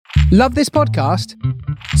Love this podcast?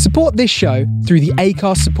 Support this show through the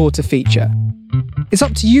Acast supporter feature. It's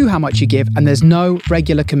up to you how much you give, and there's no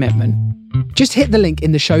regular commitment. Just hit the link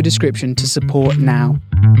in the show description to support now.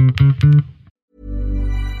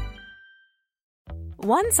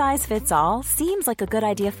 One size fits all seems like a good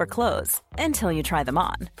idea for clothes until you try them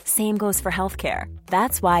on. Same goes for healthcare.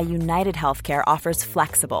 That's why United Healthcare offers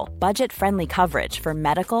flexible, budget-friendly coverage for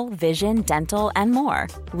medical, vision, dental, and more.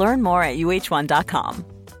 Learn more at uh1.com.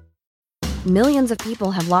 Millions of people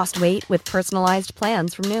have lost weight with personalized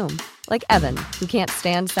plans from Noom. Like Evan, who can't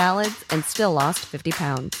stand salads and still lost 50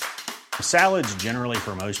 pounds. Salads generally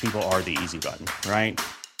for most people are the easy button, right?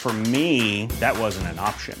 For me, that wasn't an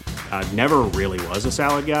option. I never really was a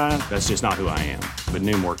salad guy. That's just not who I am. But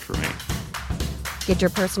Noom worked for me. Get your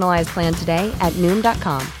personalized plan today at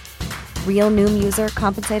Noom.com. Real Noom user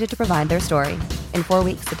compensated to provide their story. In 4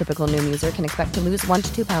 weeks, the typical Noom user can expect to lose 1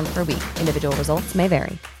 to 2 pounds per week. Individual results may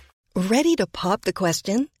vary. Ready to pop the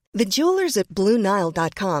question? The jewelers at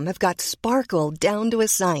BlueNile.com have got sparkle down to a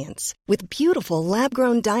science with beautiful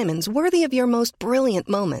lab-grown diamonds worthy of your most brilliant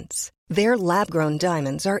moments. Their lab-grown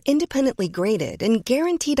diamonds are independently graded and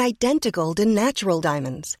guaranteed identical to natural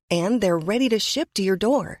diamonds, and they're ready to ship to your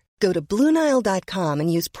door. Go to BlueNile.com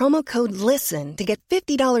and use promo code LISTEN to get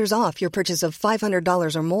 $50 off your purchase of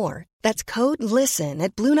 $500 or more. That's code LISTEN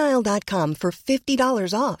at BlueNile.com for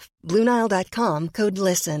 $50 off. BlueNile.com, code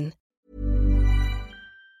LISTEN.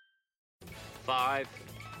 5,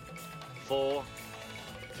 4,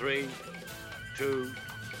 3, 2,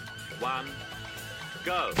 1,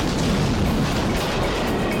 go.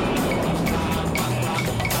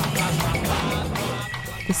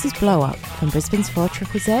 This is Blow Up from Brisbane's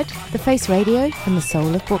 4ZZZ, The Face Radio from the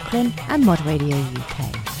soul of Brooklyn, and Mod Radio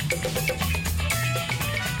UK.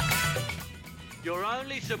 You're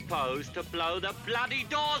only supposed to blow the bloody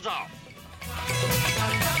doors off.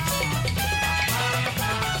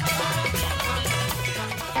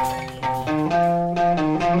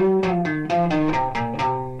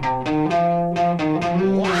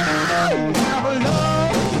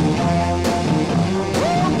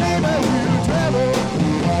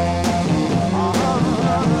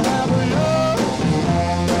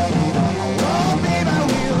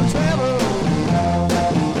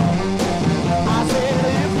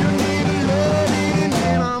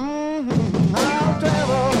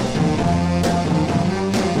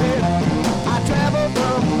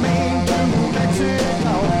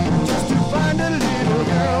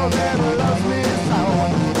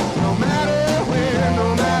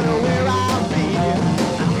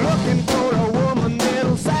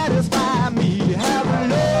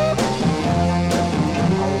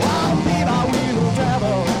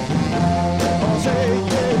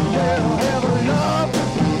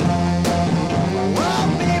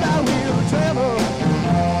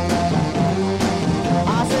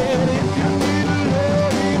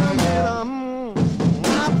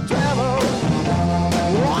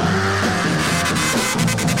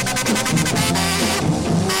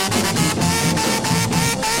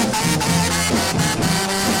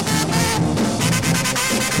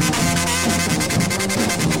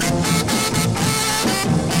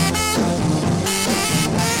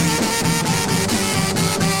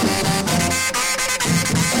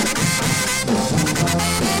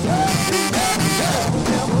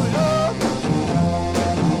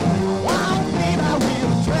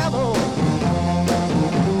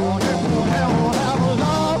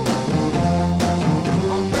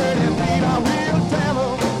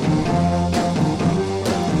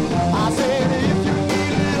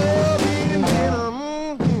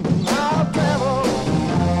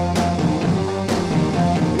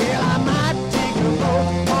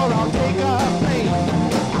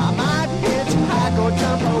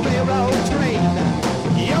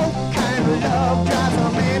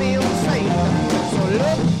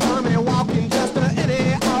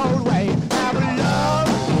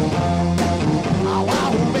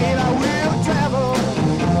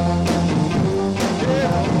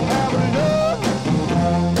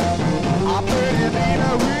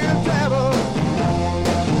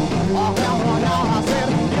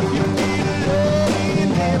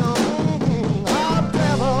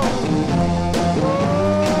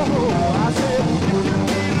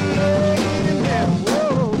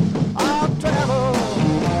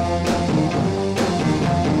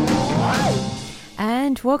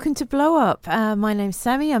 Welcome to Blow Up. My name's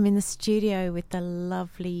Sammy. I'm in the studio with the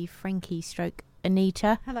lovely Frankie stroke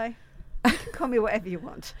Anita. Hello. You can call me whatever you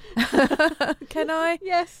want. Can I?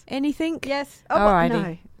 Yes. Anything? Yes. Oh, alrighty.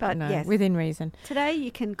 No, but no, yes. Within reason. Today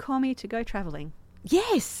you can call me to go travelling.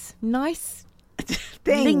 Yes. Nice.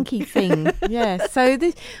 thing. linky thing. Yeah. So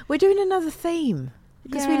we're doing another theme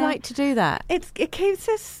because we Yeah. like to do that. It keeps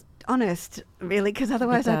us honest, really, because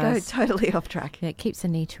otherwise I go does. totally off track. Yeah, it keeps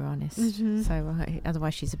Anita honest. Mhm. So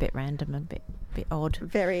otherwise she's a bit random and a bit odd.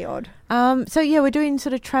 Very odd. So yeah, we're doing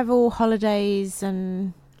sort of travel, holidays,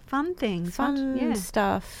 and Fun things. fun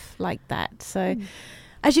stuff like that. So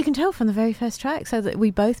as you can tell from the very first track, so that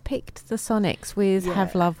we both picked the Sonics with Yeah.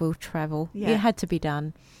 Have Love Will Travel. Yeah. It had to be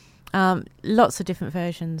done. Lots of different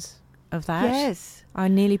versions of that. Yes. I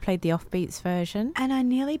nearly played the Offbeats version. And I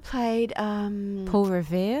nearly played... Paul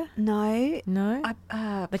Revere. No. No. I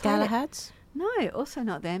The played it- Galahads. No, also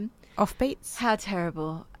not them. Offbeats. How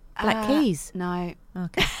terrible. Black Keys. No.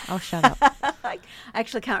 Okay, I'll shut up. I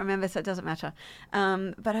actually can't remember, so it doesn't matter.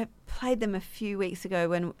 But I played them a few weeks ago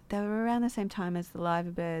when they were around the same time as the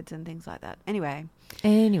Liverbirds and things like that. Anyway.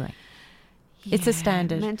 It's a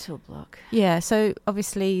standard. Mental block. Yeah, so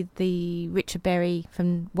obviously the Richard Berry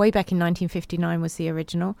from way back in 1959 was the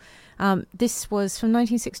original. This was from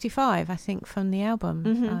 1965, I think, from the album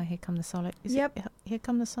Here Come the Sonics. Yep. Here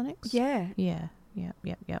Come the Sonics? Yeah.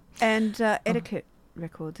 Yeah. And Etiquette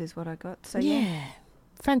Records is what I got. So yeah.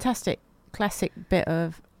 Fantastic classic bit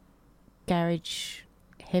of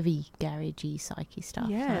heavy garagey psyche stuff.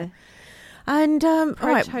 Yeah. So. And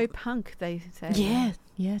proto-punk, they say.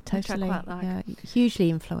 Yeah, totally. Which I quite like. Yeah, hugely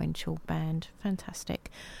influential band. Fantastic.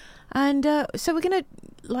 And so we're going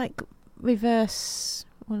to reverse,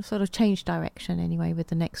 sort of change direction anyway with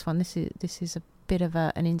the next one. This is a bit of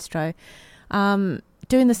an intro.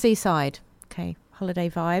 Doing the Seaside, holiday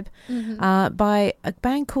vibe, by a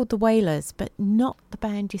band called The Wailers, but not the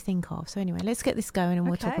band you think of. So anyway, let's get this going and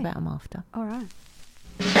we'll talk about them after. All right.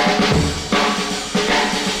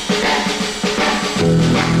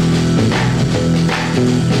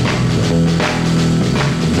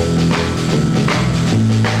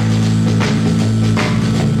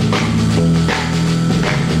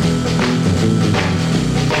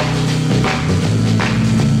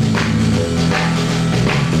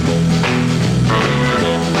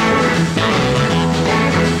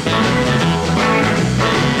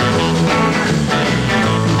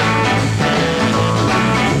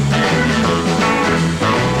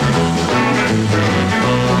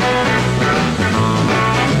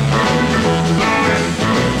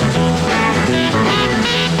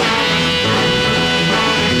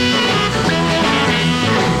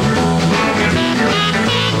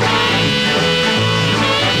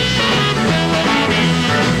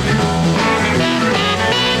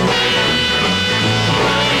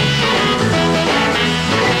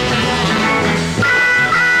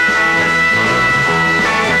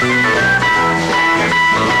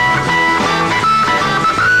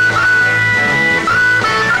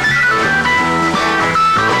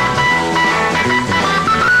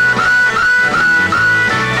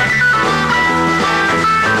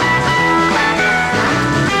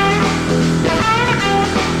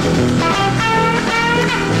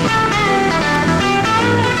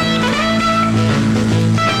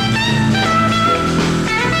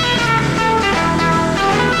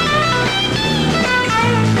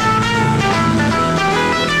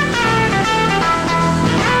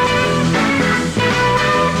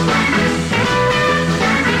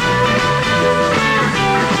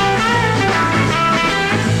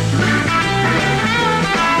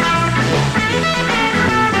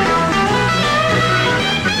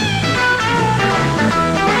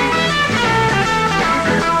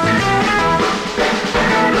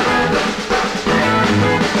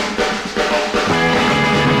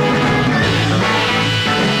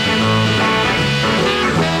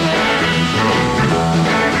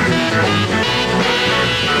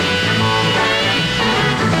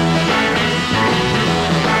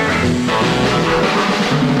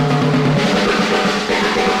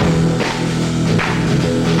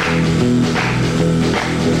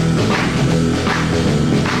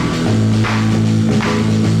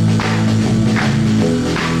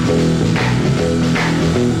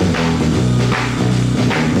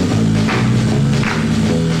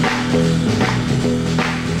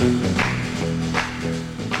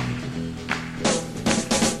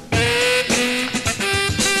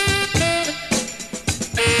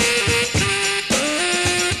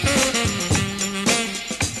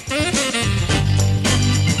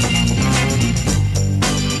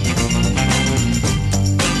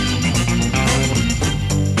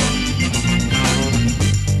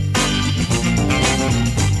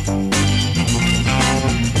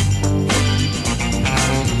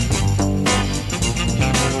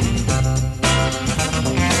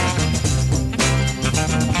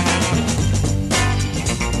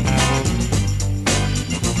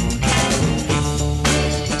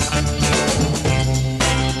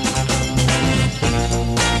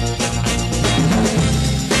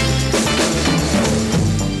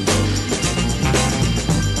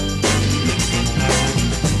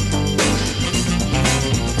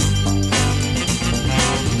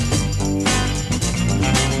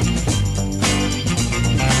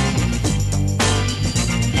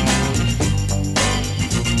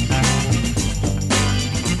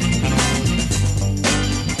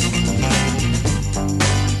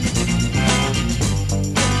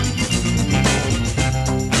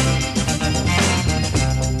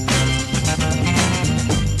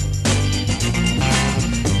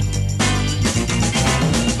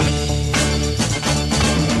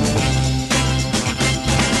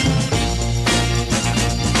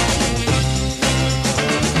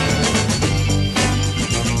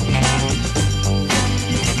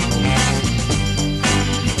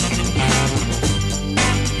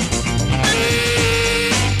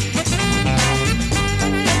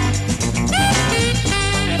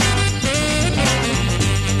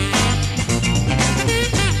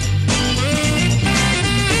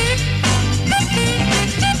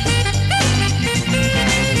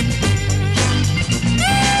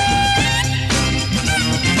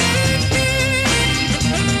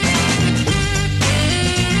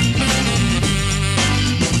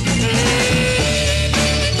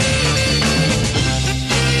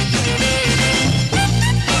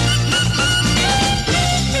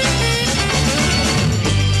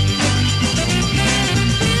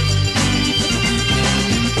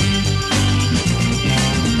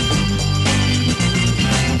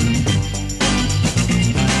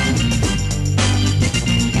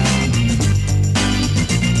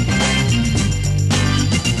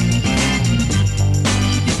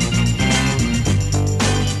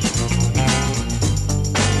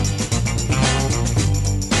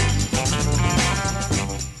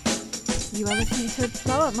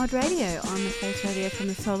 Pod Mod Radio on the Face Radio from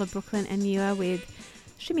the soul of Brooklyn, and you are with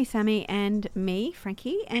Shimmy Sammy and me,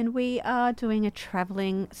 Frankie, and we are doing a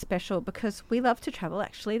travelling special because we love to travel.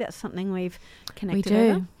 Actually, that's something we've connected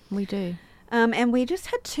over. We do. And we just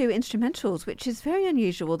had two instrumentals, which is very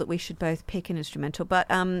unusual that we should both pick an instrumental. But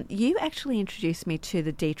you actually introduced me to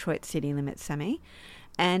the Detroit City Limits, Sammy,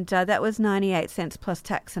 and that was 98 cents plus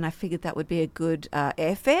tax, and I figured that would be a good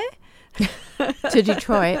airfare. To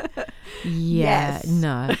Detroit? Yeah, yes.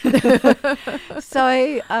 No.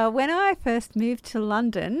 So when I first moved to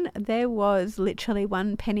London, there was literally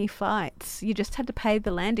 1 penny flights. You just had to pay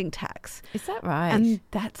the landing tax. Is that right? And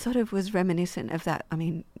that sort of was reminiscent of that. I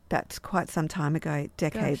mean, that's quite some time ago,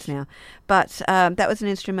 decades now. But that was an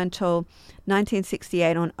instrumental,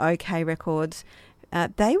 1968 on OK Records.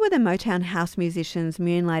 They were the Motown house musicians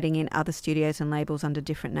moonlighting in other studios and labels under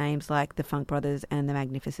different names like the Funk Brothers and the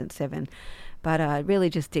Magnificent Seven. But I really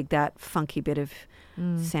just dig that funky bit of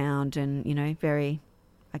sound and, you know, very,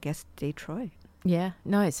 I guess, Detroit. Yeah,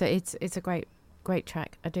 no, it's a great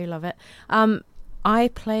track. I do love it. I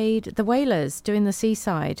played the Wailers doing the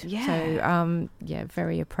Seaside. Yeah. So,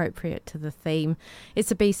 very appropriate to the theme. It's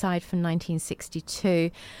a B-side from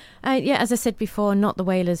 1962. Yeah, as I said before, not the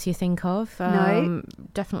Wailers you think of. No.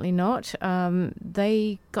 Definitely not.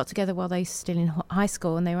 They got together while they were still in high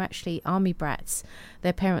school, and they were actually Army brats.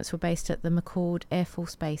 Their parents were based at the McCord Air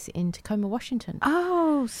Force Base in Tacoma, Washington.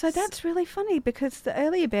 Oh, so that's really funny because the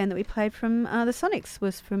earlier band that we played from the Sonics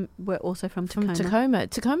were also from Tacoma.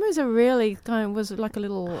 Tacoma is a really was like a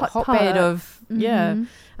little Hotbed hotbed of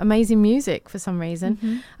amazing music for some reason.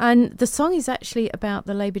 Mm-hmm. And the song is actually about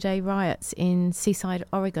the Labor Day riots in Seaside,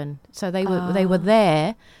 Oregon. So they were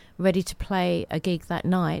there, ready to play a gig that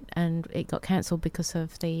night, and it got cancelled because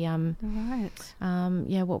of the riots.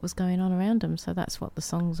 What was going on around them. So that's what the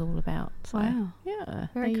song's all about. So, wow. Yeah.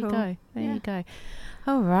 Very there cool. You go. There you go.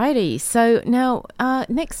 Alrighty. So now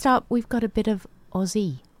next up we've got a bit of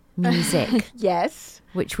Aussie music. Yes.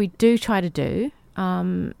 Which we do try to do.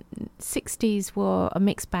 60s were a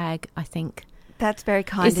mixed bag, I think. That's very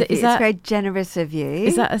kind of you. It's very generous of you.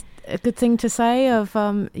 Is that a good thing to say of,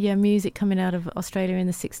 music coming out of Australia in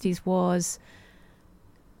the 60s was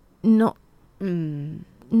not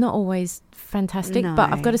always fantastic. No.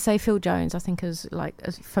 But I've got to say Phil Jones, I think, is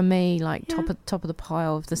for me, top of the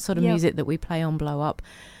pile of the sort of music that we play on Blow Up.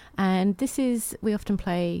 And we often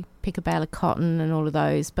play Pick a Bale of Cotton and all of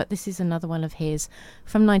those, but this is another one of his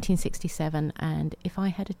from 1967, and If I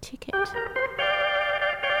Had a Ticket.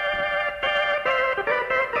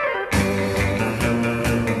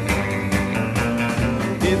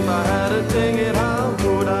 If I had a ticket, how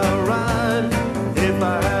could I ride? If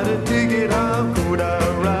I had a ticket, how could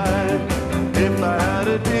I ride? If I had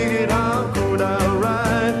a ticket, how could I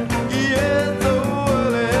ride? Yes, so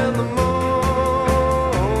early in the morning.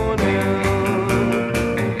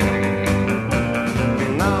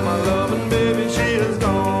 Now my loving baby, she has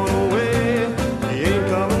gone away. She ain't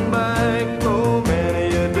coming back for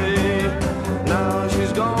many a day. Now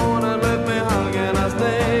she's gone and left me, how can I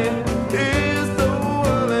stay? It's so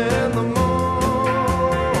early in the morning.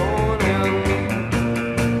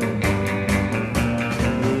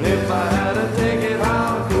 If I had a ticket,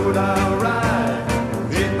 how could I ride?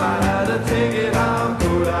 If I had a ticket, how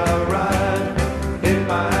could I ride? If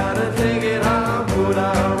I had a ticket, how could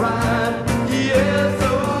I ride? Yes,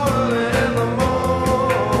 so early in the morning.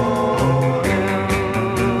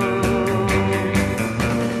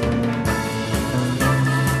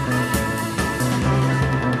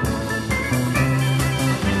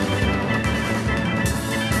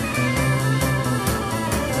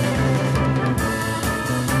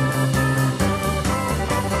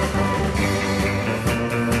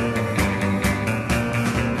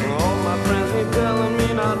 All my friends keep telling me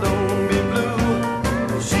now don't be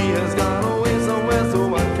blue. She has gone away somewhere, so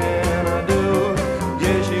what can I do?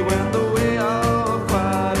 Yeah, she went the way of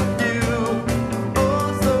quite a few.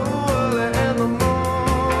 Oh, so early in the morning.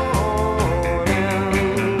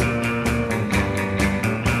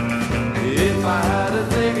 If I had a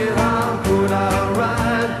ticket, how could I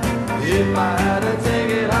ride? If I had a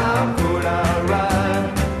ticket, how could I ride?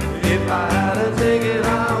 If I had a ticket,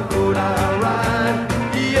 how could I ride?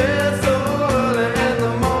 Yes, so early in the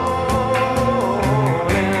morning.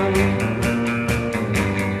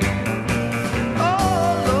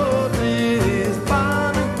 Oh, Lord, please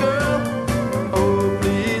find a girl. Oh,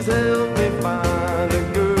 please help me find a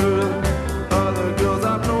girl. Other girls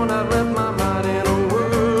I've known, I've left my mind in a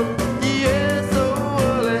whirl. Yes, so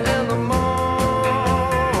early in the morning.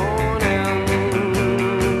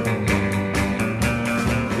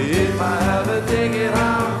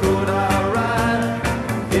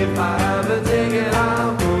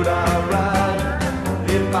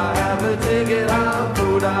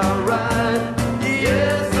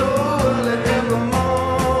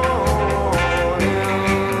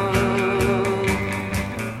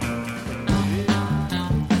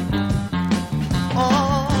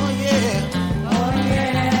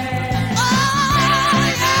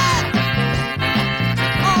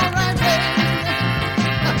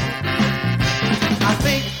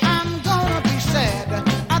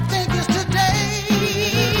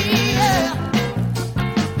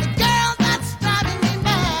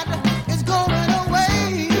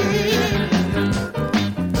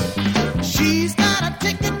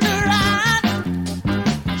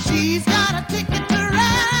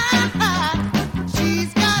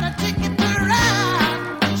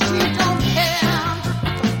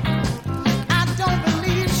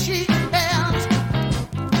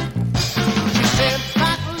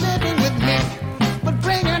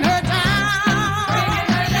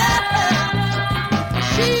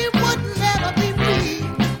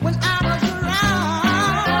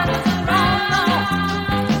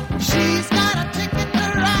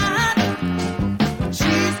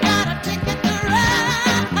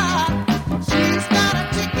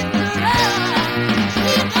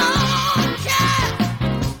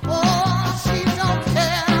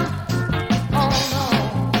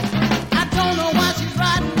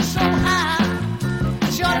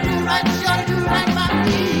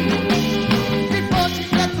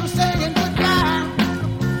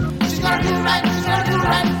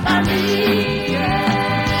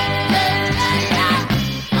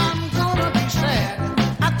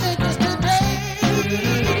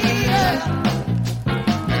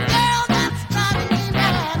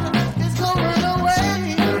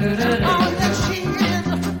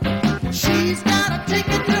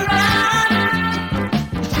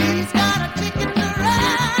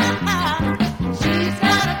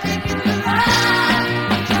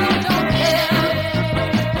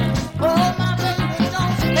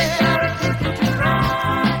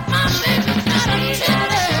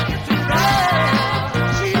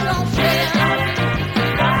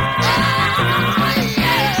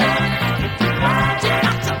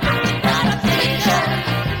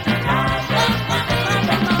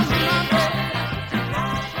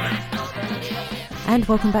 And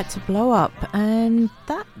welcome back to Blow Up. And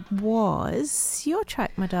that was your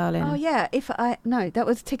track, my darling. Oh, yeah. That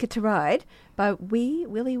was Ticket to Ride by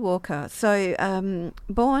Willie Walker. So,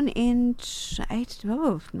 born in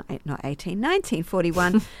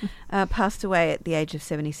 1941, passed away at the age of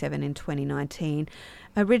 77 in 2019.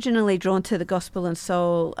 Originally drawn to the gospel and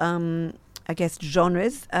soul,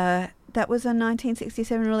 genres. That was a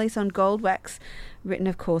 1967 release on Gold Wax, written,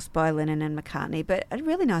 of course, by Lennon and McCartney. But a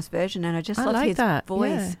really nice version, and I just love his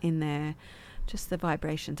voice in there. Just the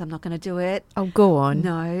vibrations. I'm not going to do it. Oh, go on.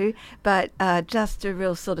 No, but just a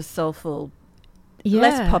real sort of soulful,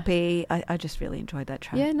 less poppy. I just really enjoyed that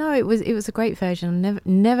track. Yeah, no, it was a great version.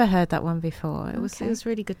 Never heard that one before. It was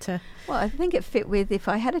really good to. Well, I think it fit with If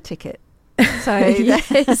I Had a Ticket. So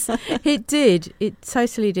yes, it did. It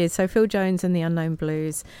totally did. So Phil Jones and the Unknown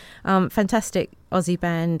Blues, fantastic Aussie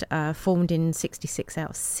band, formed in '66 out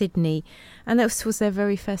of Sydney, and that was their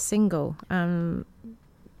very first single.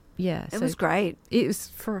 It was great. It was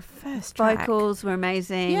for a first track. Vocals were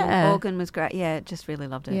amazing. Yeah. Organ was great. Yeah, just really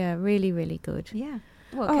loved it. Yeah, really, really good. Yeah.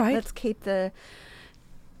 Well, all right. Let's keep the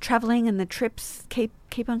travelling and the trips keep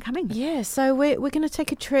on coming. Yeah, so we're going to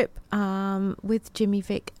take a trip with Jimmy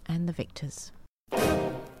Vick and the Victors.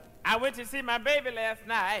 I went to see my baby last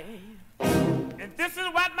night, and this is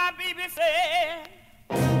what my baby said.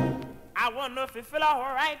 I wonder if you feel all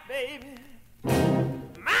right, baby.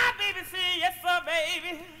 My baby said, yes, sir,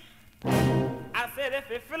 baby. I said, if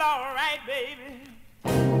you feel all right, baby,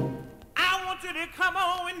 I want you to come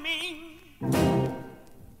on with me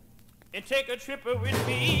and take a trip with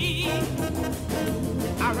me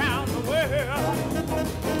around the world.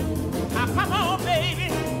 Now come on,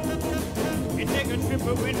 baby, and take a trip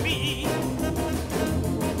with me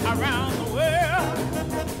around the world.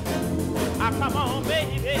 Now come on,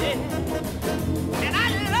 baby, and I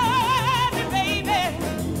love you, baby,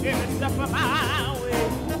 every step of my way.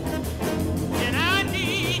 And I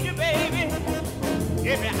need you, baby,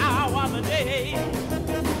 every hour of the day.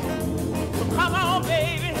 So come on,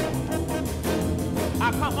 baby.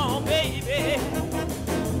 Come on, baby,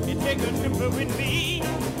 and take a trip with me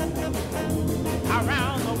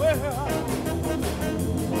around the world.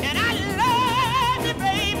 And I love you,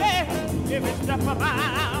 baby, every step of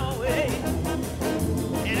my way.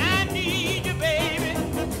 And I need you, baby,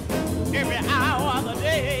 every hour of the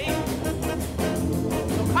day.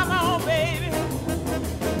 So come on, baby.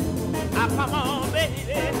 Come on,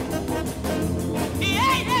 baby.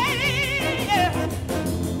 Yeah, yeah, yeah.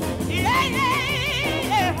 Yeah, yeah.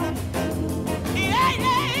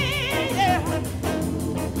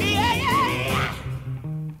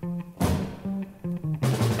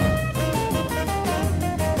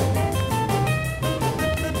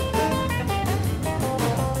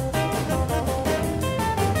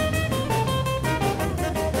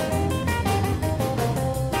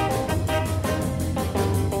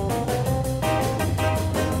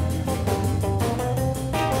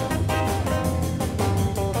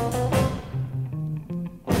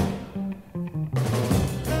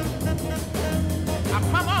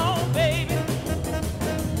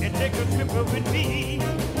 With me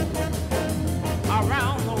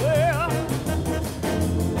around the world.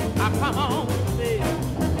 Come on, baby.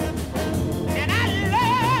 And I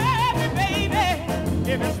love you, baby,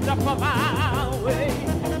 every step of my way.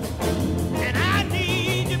 And I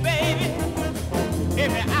need you, baby,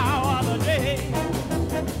 every hour of the day.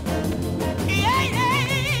 Yeah,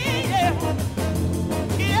 yeah, yeah.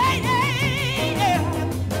 Yeah, yeah, yeah.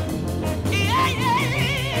 Yeah,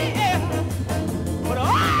 yeah, yeah. But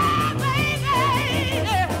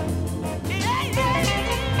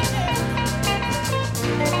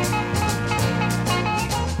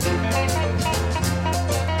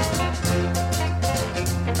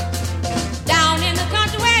down in the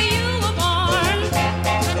country where you were born,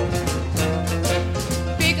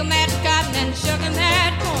 picking that cotton and shucking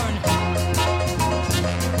that corn.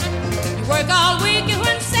 You work all week and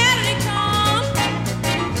when Saturday comes,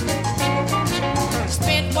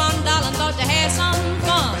 spent $1 and thought you had some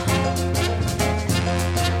fun.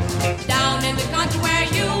 Down in the country where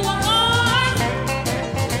you were born,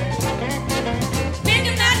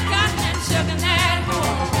 picking that cotton and shucking that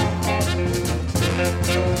corn.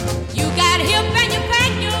 You got hip and you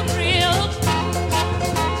pack your grill,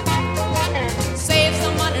 saved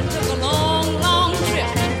some money and took a long, long trip.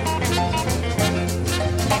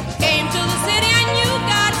 Came to the city and you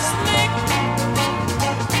got slick.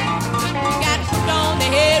 You got put on the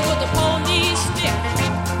head with a pony stick.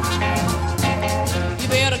 You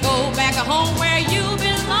better go back home where you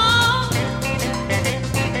belong.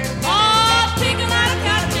 Oh, picking out a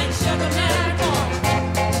cotton and shucking that corn.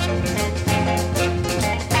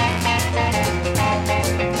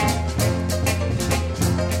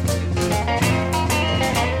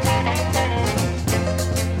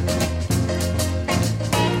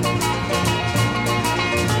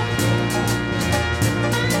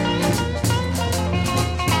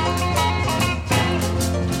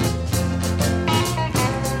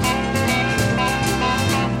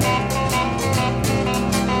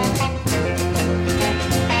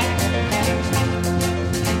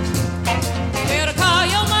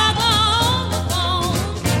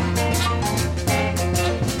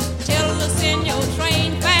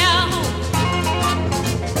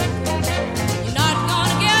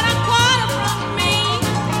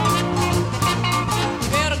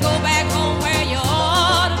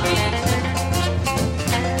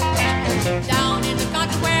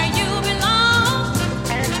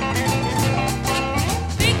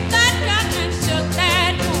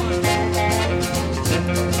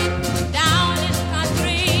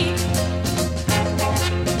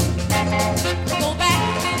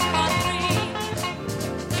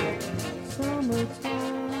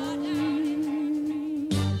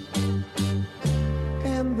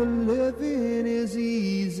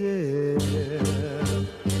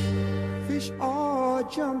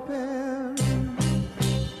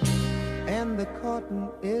 the cotton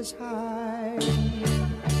is high.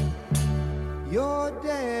 Your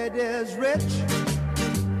dad is rich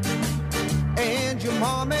and your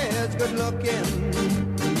mom is good looking.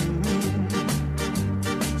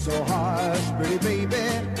 So hush, pretty baby,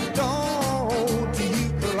 don't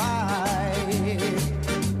you cry.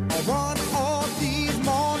 One of these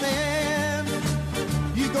mornings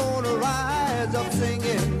you're gonna rise up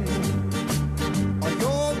singing, or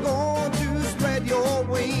you're going to spread your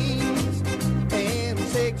wings and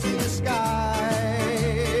take to the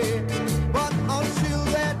sky. But until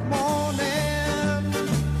that morning,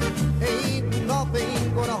 ain't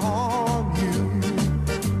nothing gonna harm you,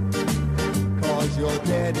 'cause your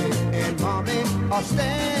daddy and mommy are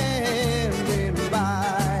standing by.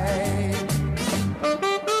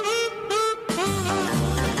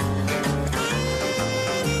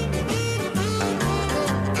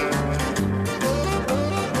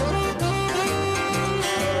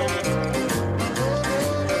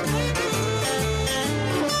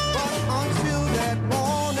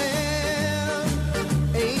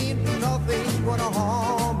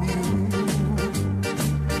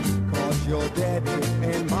 Daddy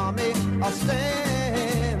and mommy are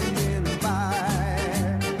standing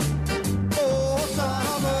by. Oh,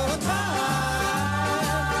 summertime,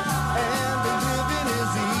 and the living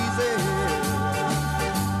is easy.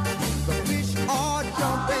 The fish are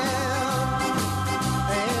jumping,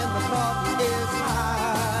 and the cotton is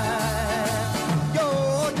high.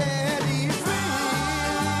 Your daddy's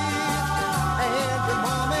rich, and your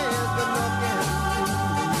mommy's good looking.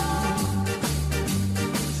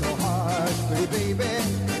 So pretty baby,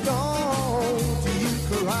 don't you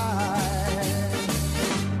cry.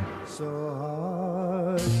 So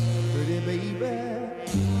hush, pretty baby,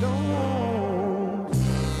 don't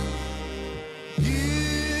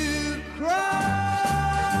you cry.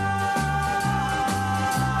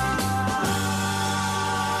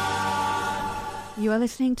 You are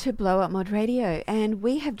listening to Blow Up Mod Radio, and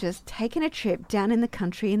we have just taken a trip down in the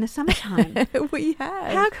country in the summertime. We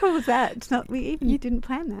have. How cool was that? It's not you didn't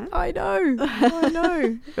plan that. I know. I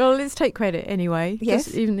know. Well, let's take credit anyway.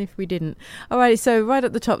 Yes. Even if we didn't. All right. So right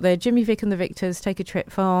at the top there, Jimmy Vick and the Victors take a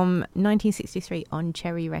trip from 1963 on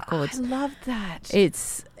Cherry Records. I love that.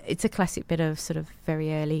 It's a classic bit of sort of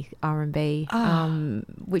very early R&B,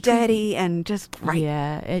 which dirty and just great.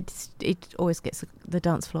 Yeah, it always gets the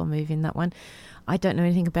dance floor moving, that one. I don't know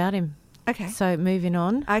anything about him. Okay. So moving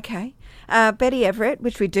on. Okay. Betty Everett,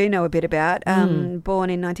 which we do know a bit about, born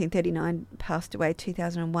in 1939, passed away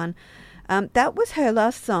 2001. That was her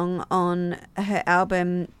last song on her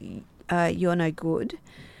album, You're No Good.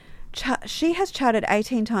 She has charted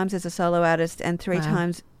 18 times as a solo artist and 3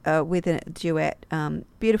 times with a duet.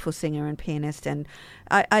 Beautiful singer and pianist. And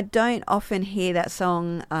I don't often hear that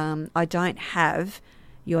song. I don't have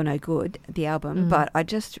You're No Good, the album, but I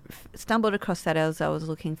just stumbled across that as I was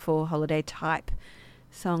looking for holiday type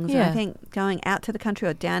songs. Yeah. And I think going out to the country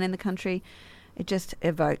or down in the country, it just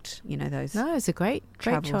evoked, those. No, it's a great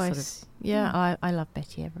choice. Sort of, yeah, I love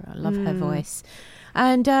Betty Everett. I love her voice.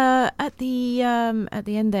 And at the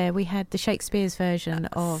end there, we had the Shakespeare's version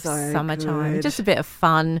of Summertime. Good. Just a bit of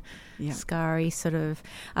fun, scary sort of.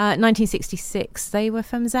 1966, they were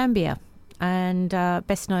from Zambia and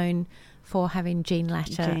best known for having Gene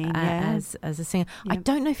Latter as a singer. Yep. I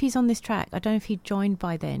don't know if he's on this track. I don't know if he joined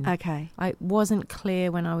by then. Okay. I wasn't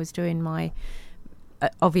clear when I was doing my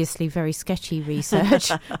obviously very sketchy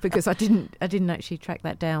research because I didn't actually track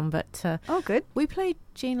that down. But good. We played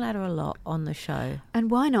Gene Latter a lot on the show, and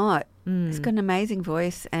why not? He's got an amazing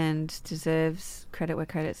voice and deserves credit where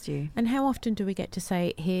credit's due. And how often do we get to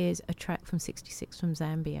say, "Here's a track from '66 from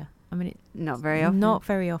Zambia"? I mean, not very often. Not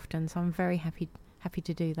very often. So I'm very happy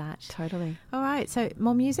to do that. Totally. All right. So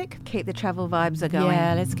more music. Keep the travel vibes are going.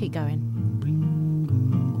 Yeah, let's keep going.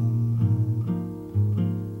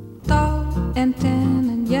 Tall and tan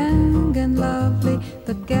and young and lovely,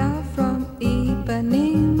 the girl from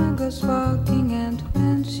Ipanema goes walking, and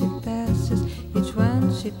when she passes, each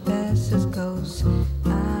one she passes goes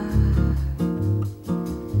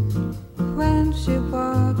When she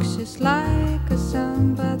walks, she's like a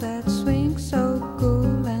samba that swings so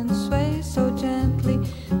cool and sways so gently,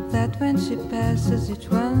 that when she passes, each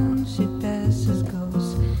one she passes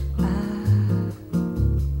goes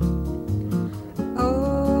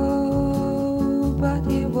Oh, but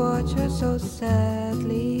he watched her so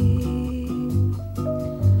sadly.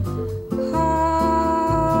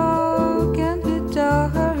 How can he tell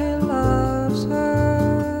her he loves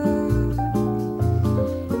her?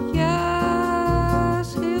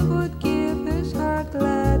 Yes, he would give his heart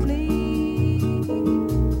gladly.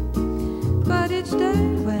 But each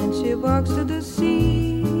day when she walks to the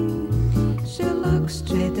sea, looks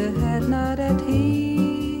straight ahead, not at him.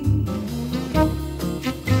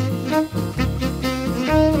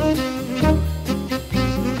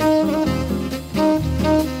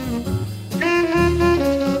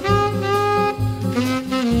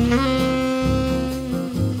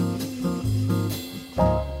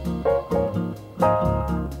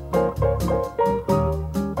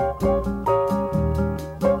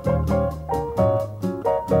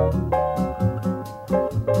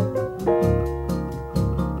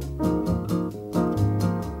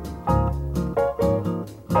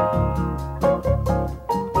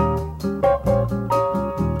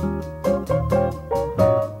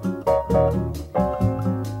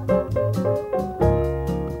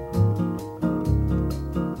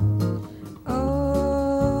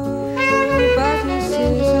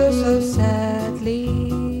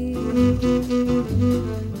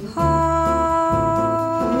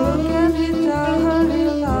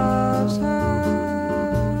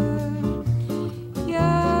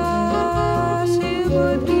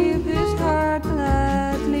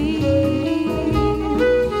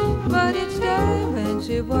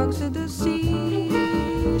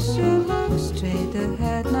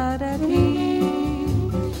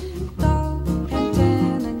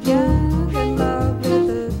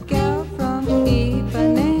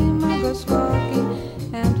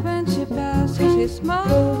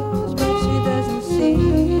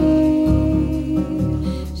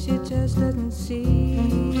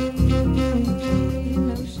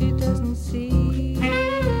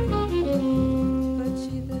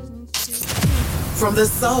 From the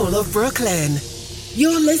soul of Brooklyn,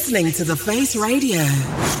 you're listening to The Face Radio.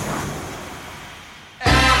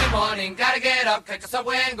 Every morning, gotta get up, catch the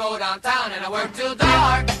subway and go downtown, and I work till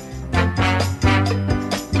dark.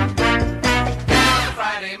 On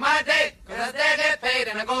Friday, my date, 'cause I dare get paid,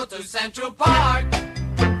 and I go to Central Park.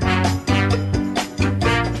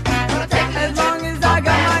 As long as I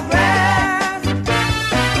got my grass,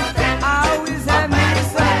 I always have me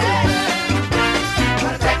something.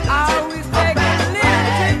 I always take a little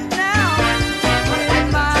trip now in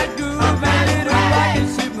my groove and little rocket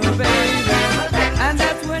ship, my baby. And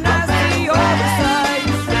that's when I see all the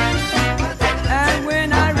sights, and when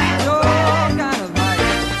I reach all kind of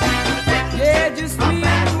heights. Yeah, just me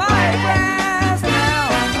and my grass now.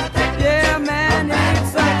 Yeah, man,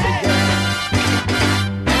 it's such a game.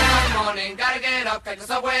 Every morning, gotta get up, catch the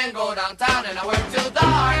subway and go downtown, and I work till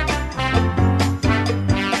dark.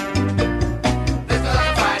 This was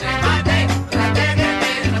on Friday, my day, 'cause I dare get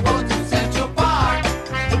paid, and I go to Central Park.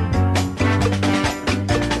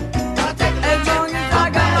 As long as I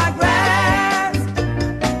got my grass,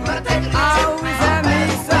 I always have me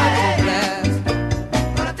such a blast.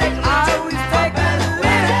 I always take a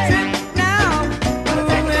little trip now,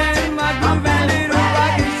 in my groove and little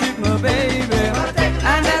rocket ship, my baby.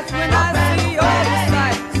 And that's when I see all the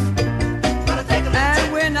sights, and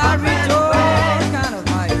when I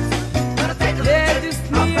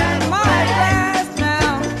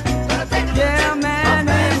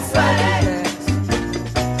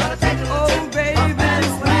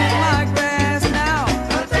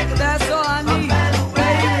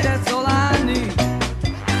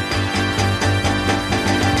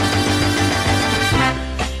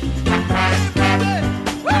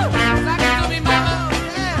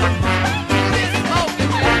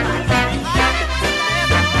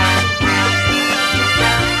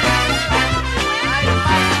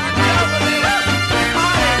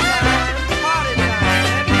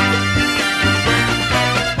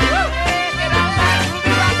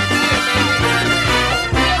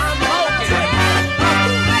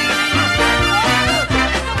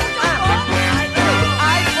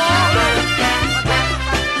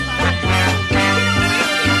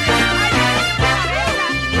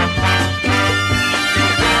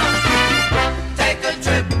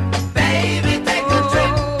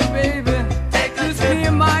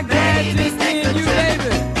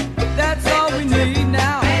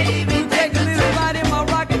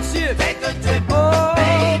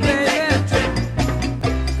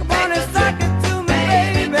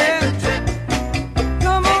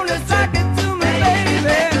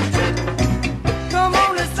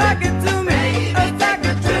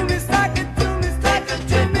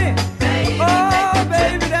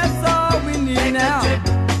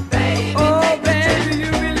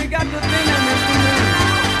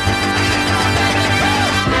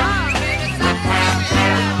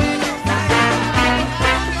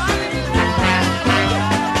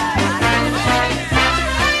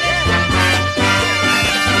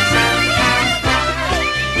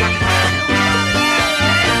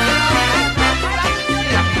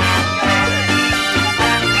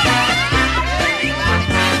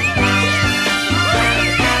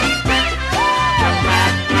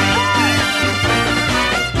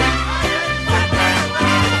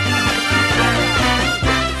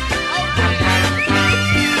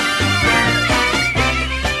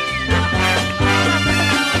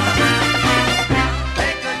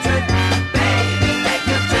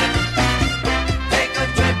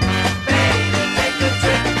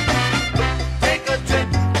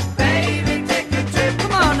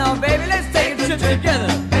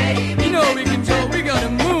together. You know we can go to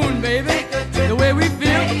moon, baby. The way we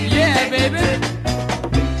feel, yeah, baby.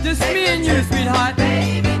 Just me and you, sweetheart.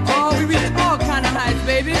 Oh, we reach all kind of heights,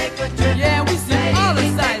 baby. Yeah, we see all the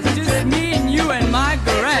sights. Just me and you and my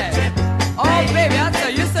garage. Oh, baby, I tell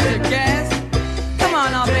you, you're such a gas. Come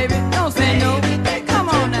on now, baby. Don't say no. Come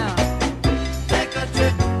on now. Take a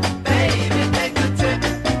trip, baby, take a trip.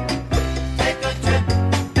 Take a trip,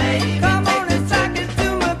 baby. Come on and sock it to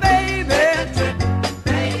me, baby.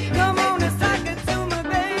 Come on and sock it to me,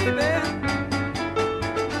 baby.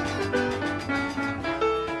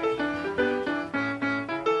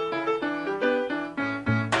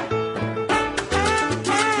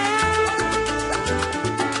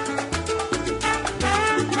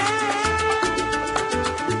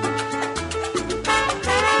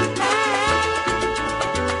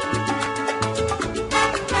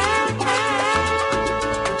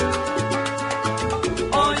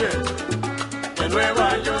 Oye, de Nueva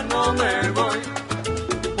York no me voy,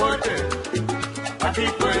 porque aquí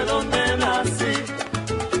fue donde nací.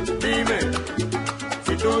 Dime,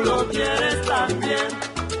 si tú lo quieres también,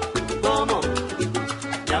 como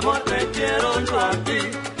mi amor te quiero yo a ti.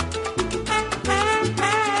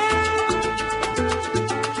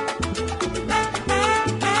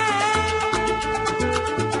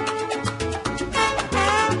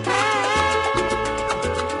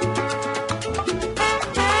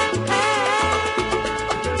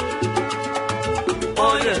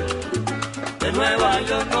 Oye, de Nueva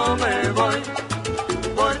York no me voy,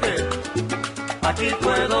 porque aquí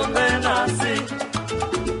fue donde nací.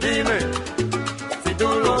 Dime, si tú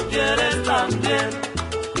lo quieres también,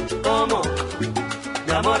 como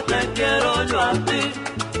mi amor te quiero yo a ti.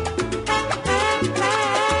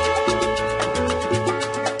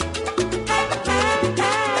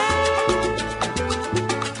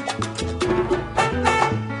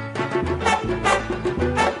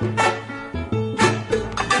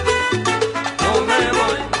 No me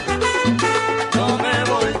voy, no me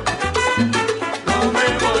voy, no me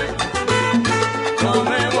voy, no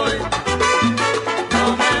me voy, no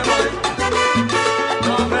me voy,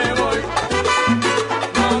 no me voy,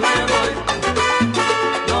 no me voy,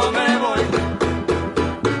 no me voy.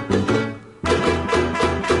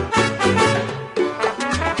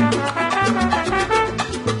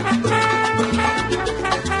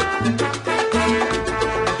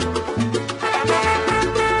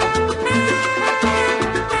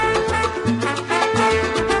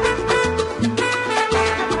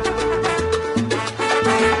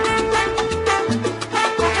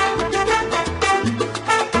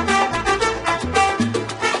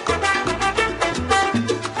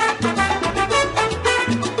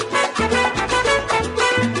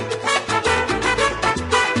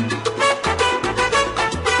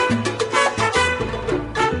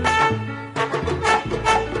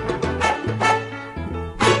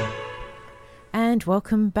 And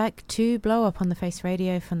welcome back to Blow Up on the Face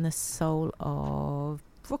Radio from the soul of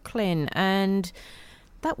Brooklyn. And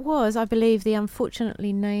that was, I believe, the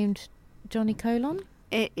unfortunately named Johnny Colon.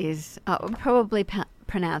 It is. I'm probably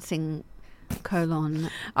pronouncing colon.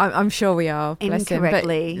 I'm sure we are. bless him. But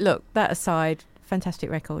Incorrectly. look, that aside, fantastic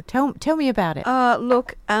record. Tell me about it.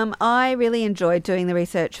 Look, I really enjoyed doing the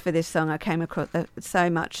research for this song. I came across so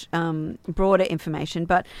much broader information,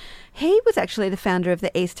 but he was actually the founder of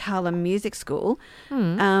the East Harlem Music School,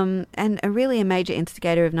 and a major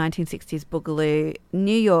instigator of 1960s boogaloo,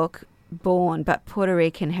 New York born but Puerto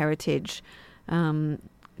Rican heritage.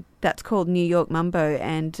 That's called New York Mambo,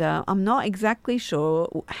 and I'm not exactly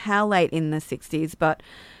sure how late in the 60s, but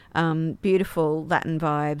beautiful Latin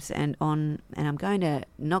vibes, and I'm going to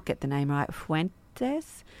not get the name right,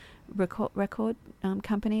 Fuentes record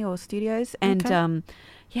company or studios, and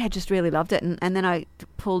Okay. Just really loved it, and then I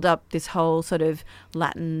pulled up this whole sort of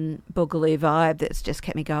Latin boogaloo vibe that's just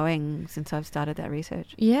kept me going since I've started that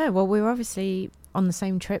research. Yeah, well, we were obviously on the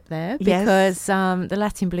same trip there Yes. because the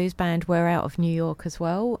Latin Blues Band were out of New York as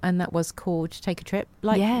well, and that was called Take a Trip.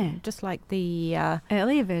 Just like the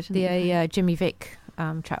earlier version, the Jimmy Vick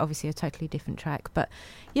track, obviously a totally different track. But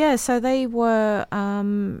yeah, so they were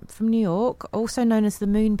from New York, also known as the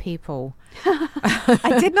Moon People.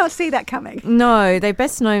 I did not see that coming. No, they're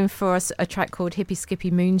best known for a track called Hippie Skippy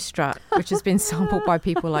Moonstruck, which has been sampled by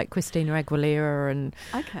people like Christina Aguilera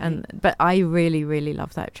but I really, really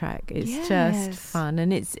love that track. It's just fun,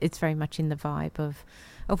 and it's very much in the vibe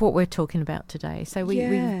of what we're talking about today. So we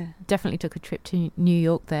definitely took a trip to New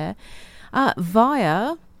York there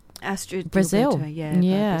via Astrid Brazil. Gilberto,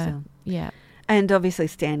 Brazil. Yeah. And obviously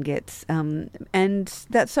Stan Getz. And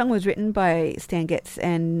that song was written by Stan Getz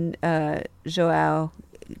and João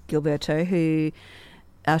Gilberto, who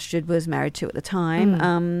Astrid was married to at the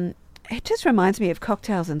time. It just reminds me of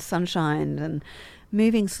Cocktails and Sunshine and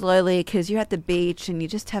moving slowly because you're at the beach and you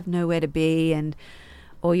just have nowhere to be,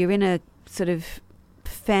 or you're in a sort of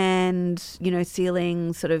fanned,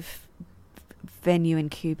 ceiling sort of venue in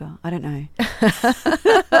Cuba. I don't know.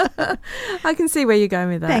 I can see where you're going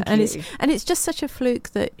with that. Thank you. It's just such a fluke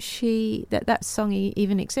that that song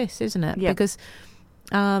even exists, isn't it? Yep. Because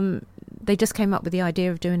they just came up with the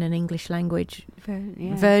idea of doing an English language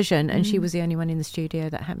version, and she was the only one in the studio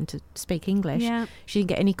that happened to speak English. Yeah. She didn't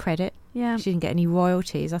get any credit. Yeah. She didn't get any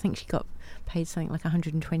royalties. I think she got paid something like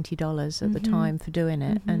 $120 at the time for doing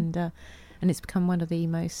it, and it's become one of the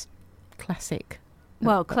most classic.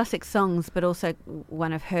 Classic songs, but also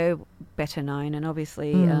one of her better known, and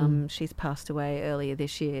obviously she's passed away earlier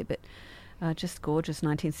this year, but just gorgeous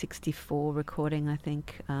 1964 recording, I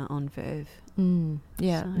think, on Verve.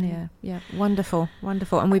 Yeah. Wonderful.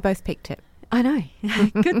 And we both picked it. I know.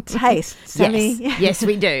 Good taste, Sammy. Yes,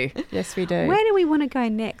 we do. Yes, we do. Where do we want to go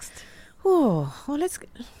next? Oh, well, let's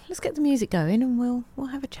get the music going, and we'll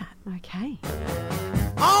have a chat. Okay.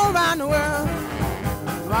 All around the world,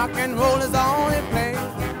 rock and roll is the only place.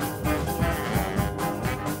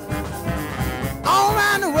 All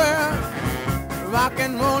around the world, rock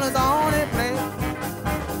and roll is the only place.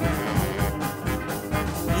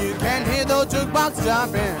 You can hear those jukebox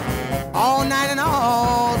jumping all night and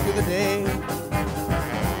all through the day.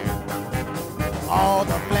 All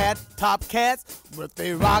the flat top cats with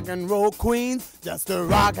the rock and roll queens, just a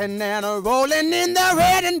rockin' and a rollin' in the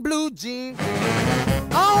red and blue jeans.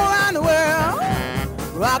 All around the world,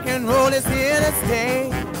 rock and roll is here to stay.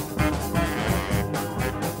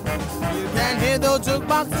 You can hear those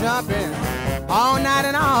jukebox jumping all night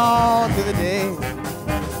and all through the day.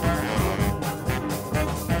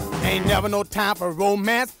 Ain't never no time for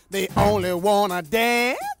romance, they only wanna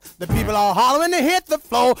dance. The people are hollering to hit the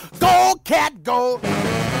floor, go cat go.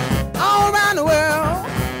 All around the world,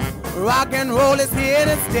 rock and roll is here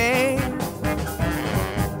to stay.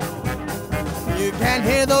 You can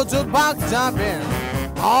hear those jukebox jumping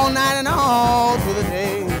all night and all through the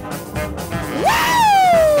day.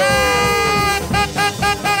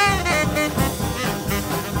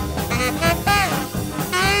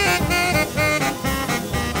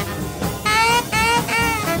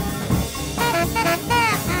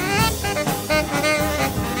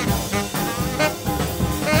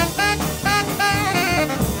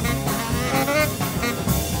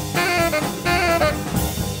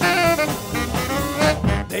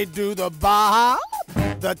 They do the bar,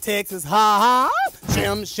 the Texas hop,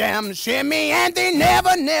 shim, sham, shimmy, and they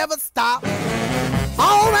never, never stop.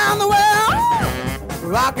 All around the world,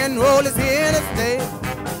 rock and roll is here to stay.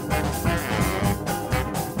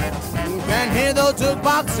 You can hear those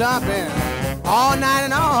jukebox jumping all night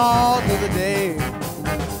and all through the day.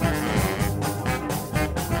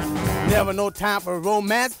 Never no time for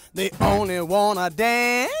romance, they only wanna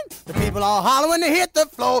dance. The people are hollering to hit the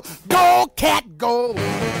floor, go cat go.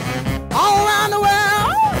 All around the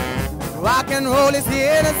world, rock and roll is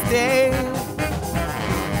here to stay.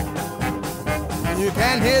 You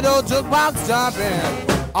can hear those jukebox jumping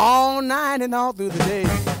all night and all through the day.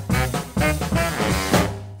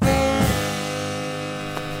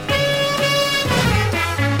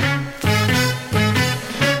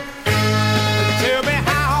 Tell me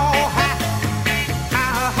how high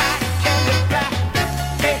can you fly?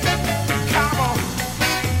 Hey, come on,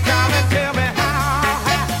 come and tell me how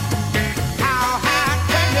high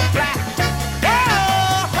can you fly?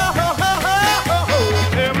 Oh,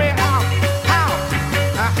 tell me how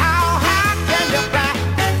high can you fly?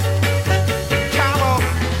 Come on.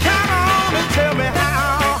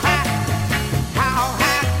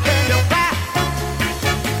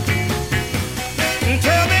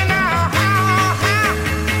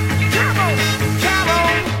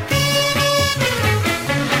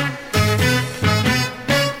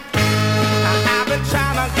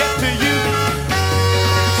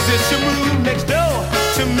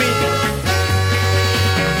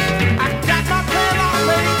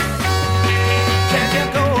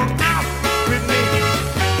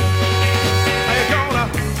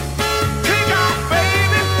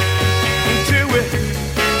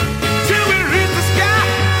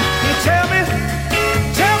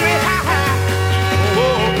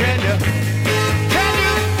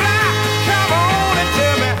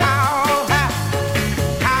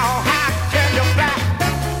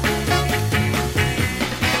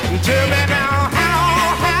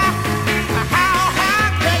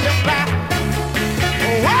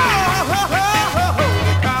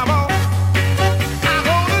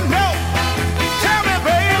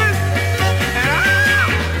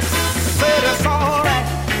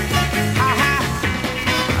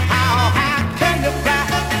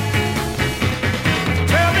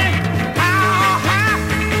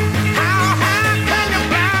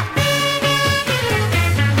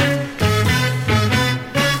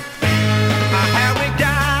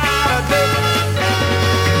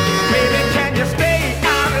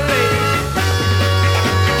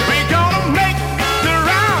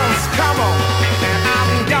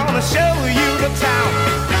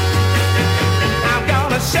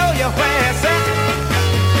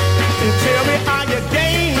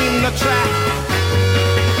 track.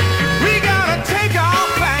 We gotta take off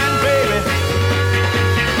flying, baby,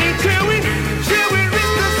 till we reach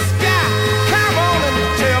the sky. Come on and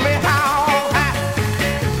tell me how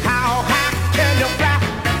high can you fly?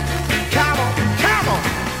 Come on,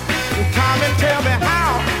 come and tell me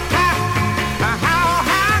how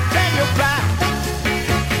high can you fly?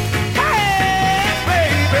 Hey,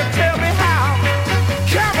 baby, tell me how.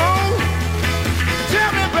 Come on,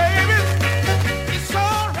 tell me, baby, it's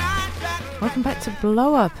all right. Welcome back to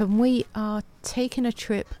Blow Up, and we are taking a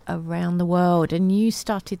trip around the world. And you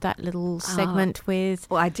started that little segment with...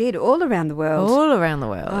 Well, I did, all around the world. All around the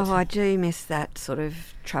world. Oh, I do miss that sort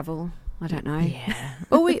of travel. I don't know. Yeah.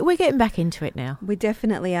 Well, we're getting back into it now. We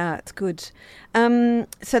definitely are. It's good.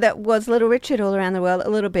 So that was Little Richard, All Around the World. A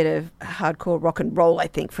little bit of hardcore rock and roll, I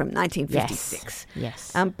think, from 1956.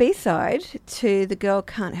 Yes. B-side to The Girl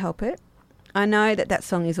Can't Help It. I know that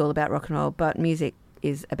song is all about rock and roll, but music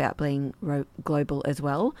is about being global as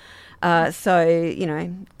well. So, you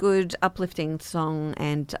know, good uplifting song,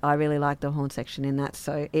 and I really like the horn section in that,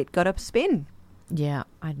 so it got a spin. Yeah,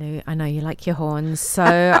 I know you like your horns. So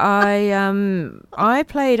I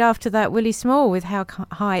played after that Willie Small with How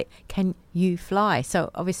High Can You Fly? So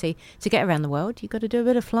obviously to get around the world, you've got to do a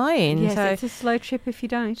bit of flying. Yes, so it's a slow trip if you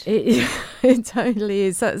don't. It totally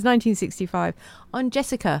is. So it's 1965 on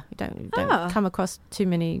Jessica. You don't come across too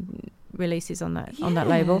many releases on that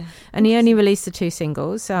label, and he only released the 2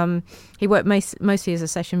 singles. He worked mostly as a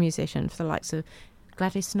session musician for the likes of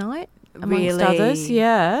Gladys Knight, amongst others.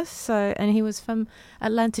 Yeah. So, and he was from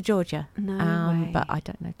Atlanta, Georgia. No way. But I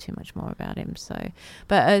don't know too much more about him. So,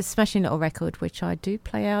 but a smashing little record, which I do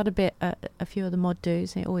play out a bit at a few of the mod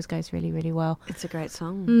dues. It always goes really, really well. It's a great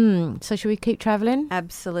song. So should we keep travelling?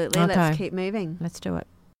 Absolutely. Okay. Let's keep moving. Let's do it.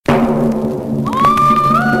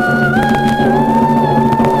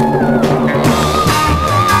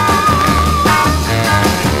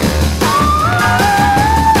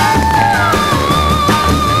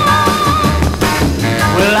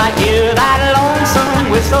 Will I hear that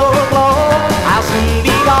lonesome whistle blow? I'll soon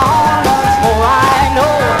be gone once more, I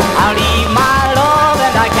know. I'll leave my love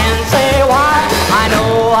and I can't say why. I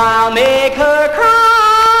know I'll make her cry.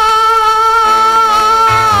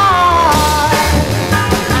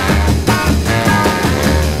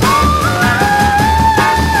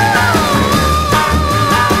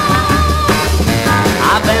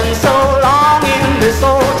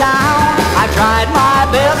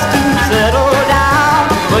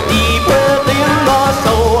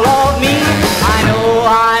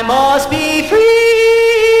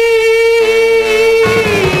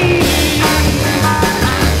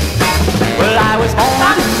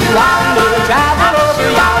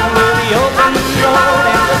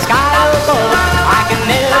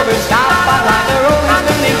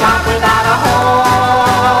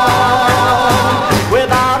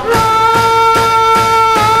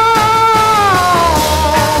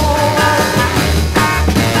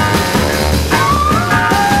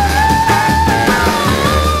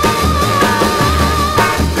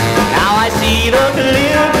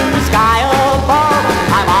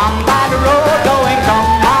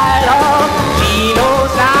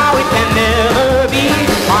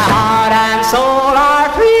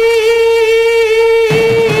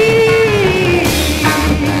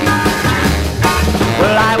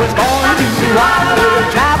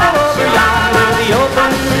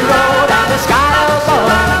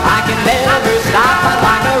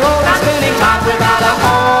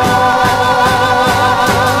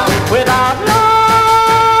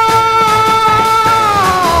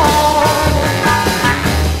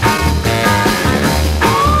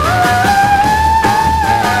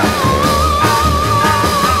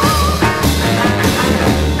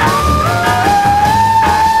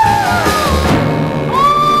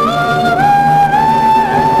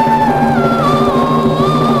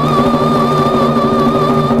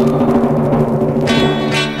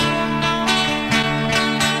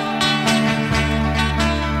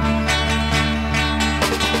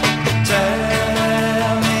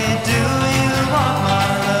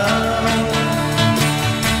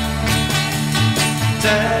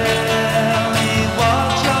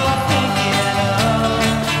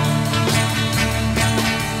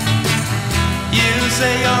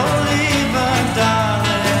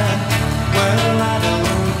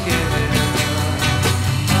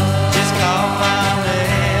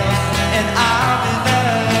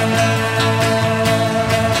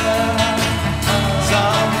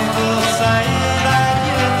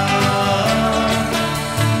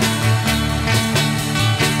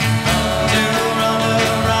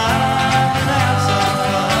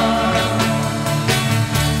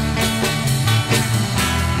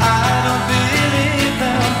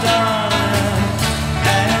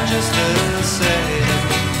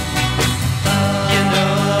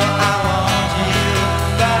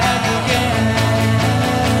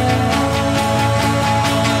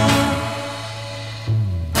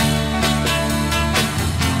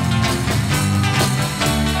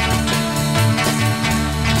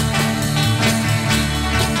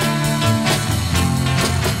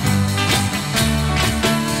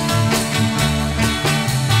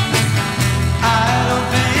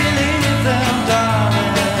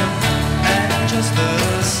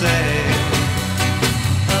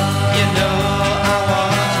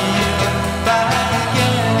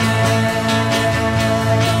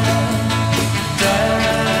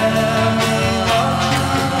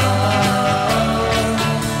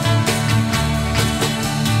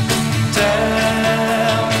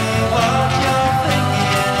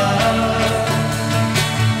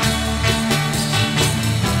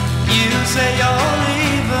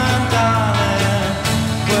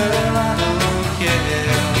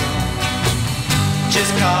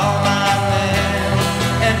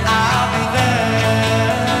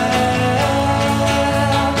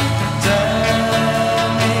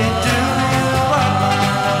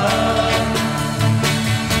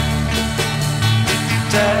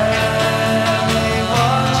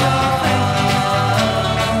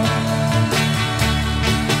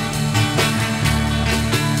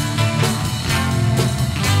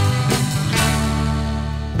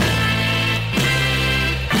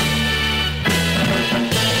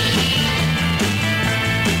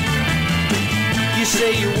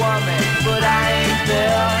 say you want me, but I ain't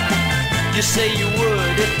there. You say you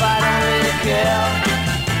would if I don't really care.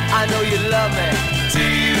 I know you love me till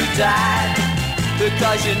you die,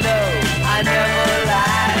 because you know I never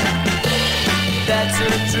lie. That's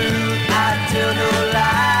the truth, I tell no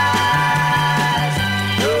lies.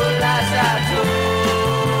 No lies I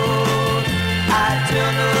told, I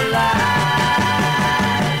tell no lies,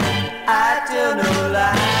 I tell no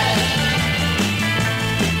lies.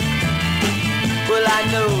 Well, I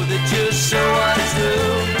know that you're so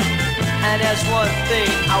untrue, and there's one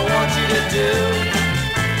thing I want you to do,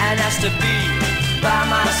 and that's to be by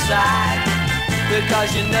my side,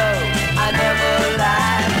 because you know I never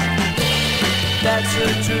lie. That's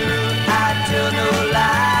the truth, I tell no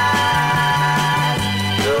lies.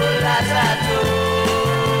 No lies I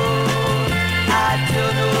told, I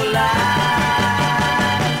tell no lies,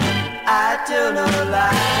 I tell no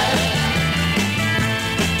lies.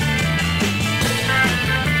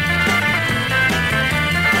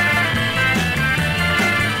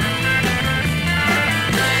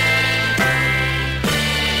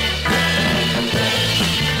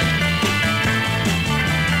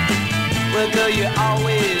 Well, girl, you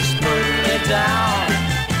always put me down.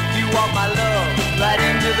 You walk my love right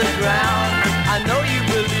into the ground. I know you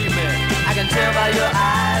believe me, I can tell by your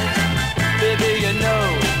eyes. Baby, you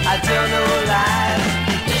know I tell no lies.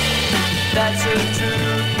 That's the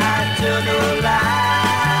truth, I tell no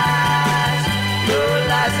lies. No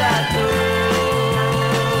lies I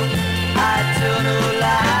told, I tell no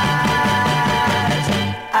lies,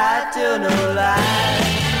 I tell no lies.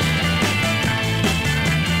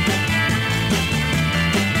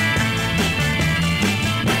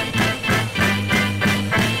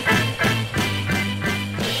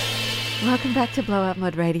 Welcome back to Blow Up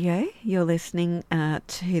Mod Radio. You're listening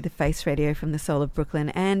to the Face Radio from the Soul of Brooklyn,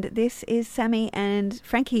 and this is Sammy and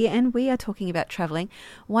Frankie, and we are talking about travelling.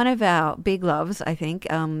 One of our big loves, I think.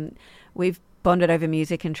 We've bonded over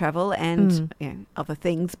music and travel and other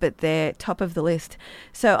things, but they're top of the list.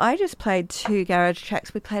 So I just played 2 garage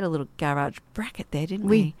tracks. We played a little garage bracket there, didn't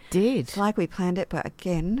we? We did. It's like we planned it, but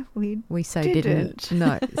again, we so didn't.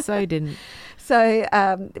 No, so didn't.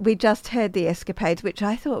 So we just heard the Escapades, which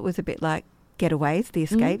I thought was a bit like Getaways, the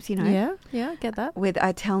Escapes, you know. Yeah, get that. With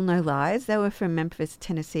I Tell No Lies. They were from Memphis,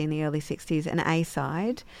 Tennessee in the early 60s, an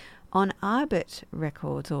A-side on Arbit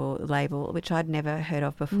Records or label, which I'd never heard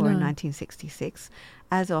of before in 1966,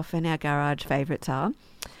 as often our garage favourites are.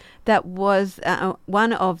 That was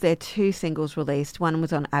one of their 2 singles released. One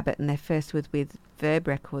was on Abbott, and their first was with Verb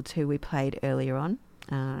Records, who we played earlier on.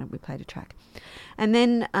 We played a track. And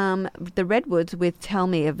then the Redwoods with Tell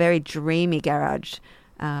Me, a very dreamy garage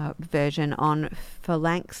version on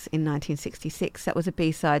Phalanx in 1966. That was a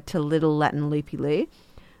B-side to Little Latin Loopy Loo.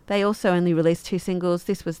 They also only released 2 singles.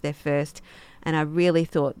 This was their first, and I really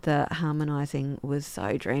thought the harmonising was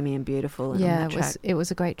so dreamy and beautiful. Yeah, it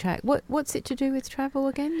was a great track. What's it to do with travel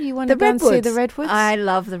again? You want to go and see the Redwoods? I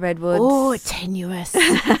love the Redwoods. Oh, tenuous.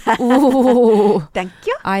 Oh, thank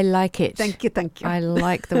you. I like it. Thank you. I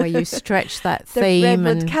like the way you stretch that the theme.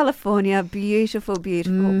 Redwoods, California, beautiful,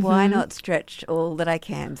 beautiful. Mm-hmm. Why not stretch all that I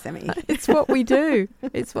can, Sammy? It's what we do.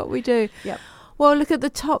 It's what we do. Yep. Well, look at the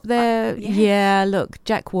top there. Yes. Yeah, look,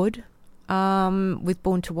 Jack Wood with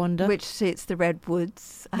Born to Wander. Which suits the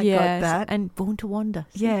Redwoods. I got that. And Born to Wander.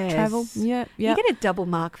 Yes. Travel. Yeah. You get a double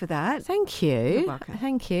mark for that. Thank you. You're welcome.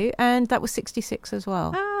 Thank you. And that was 66 as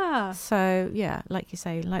well. Ah. So, yeah, like you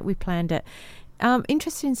say, like we planned it.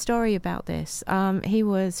 Interesting story about this. He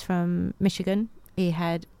was from Michigan. He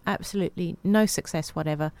had absolutely no success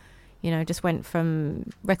whatever. You know, just went from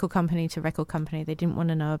record company to record company. They didn't want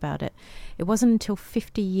to know about it. It wasn't until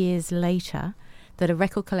 50 years later that a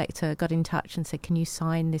record collector got in touch and said, can you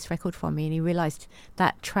sign this record for me? And he realised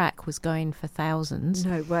that track was going for thousands.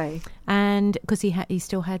 No way. And because he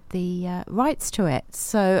still had the rights to it.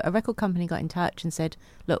 So a record company got in touch and said,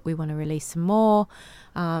 look, we want to release some more,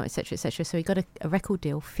 et cetera, et cetera. So he got a record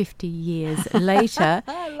deal 50 years later.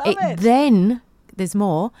 I love it. Then... There's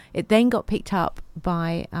more. It then got picked up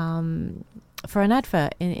by for an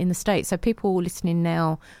advert in the States. So people listening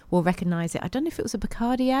now will recognise it. I don't know if it was a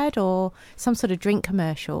Bacardi ad or some sort of drink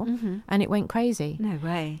commercial, and it went crazy. No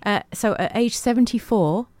way. So at age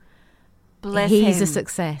 74, Bless he's him. a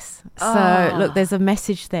success. Oh. So look, there's a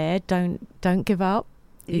message there. Don't give up.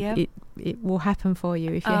 Yep. It will happen for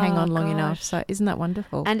you if you hang on long enough. So isn't that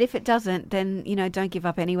wonderful? And if it doesn't, then, you know, don't give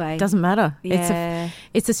up anyway. Doesn't matter. Yeah.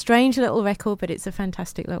 It's a strange little record, but it's a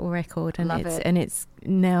fantastic little record, and it's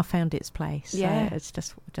now found its place. Yeah. So it's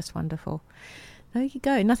just wonderful. There you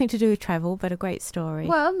go. Nothing to do with travel, but a great story.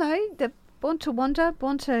 Well, no, the Born to Wander,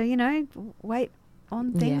 Born to, you know, wait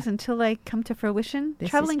on things until they come to fruition.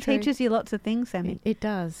 Traveling teaches you lots of things, Sammy. It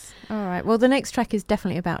does. All right. Well, the next track is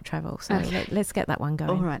definitely about travel, so let's get that one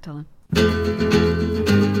going. All right, darling.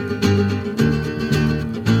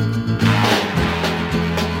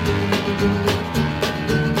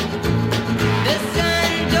 The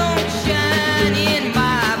sun don't shine in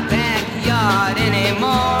my backyard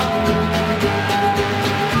anymore.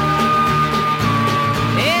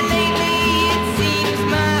 And lately it seems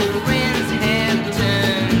my friends have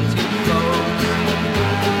turned to gold.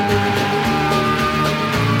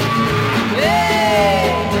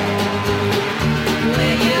 Hey,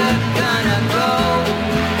 where you gonna go?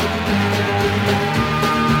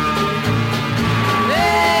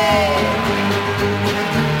 Hey,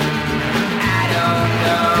 I don't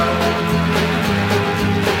know.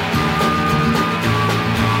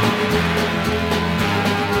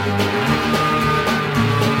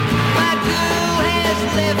 My girl has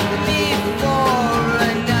left me for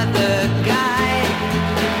another guy.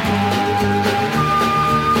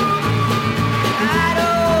 I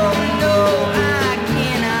don't know, I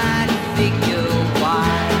cannot figure why.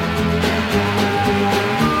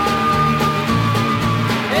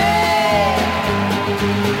 Hey,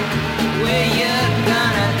 where you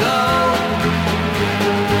gonna go?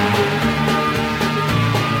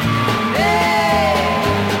 Hey,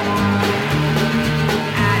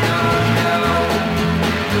 I don't know.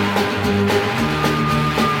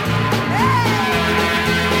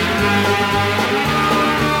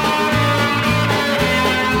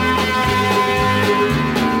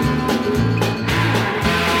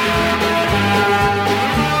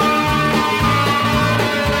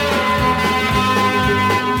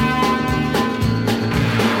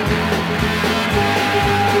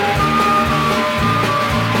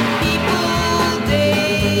 People,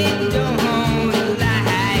 they don't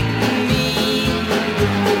like me.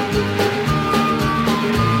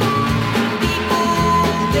 People,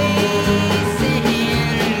 they send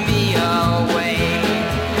me away.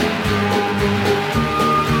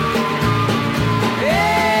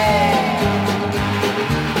 Hey,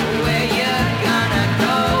 where you gonna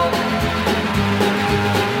go?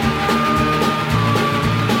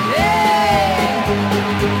 Hey,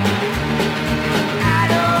 I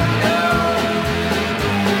don't know.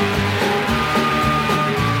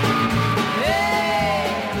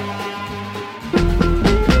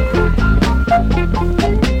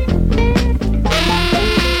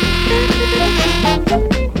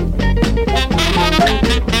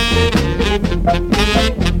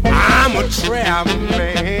 I'm a traveling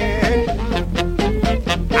man.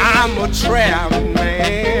 I'm a traveling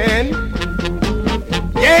man.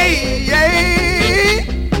 Yeah.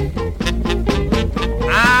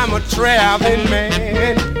 I'm a traveling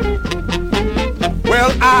man.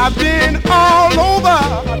 Well, I've been all over.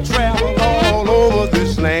 I travel all over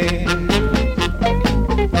this land.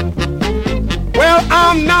 Well,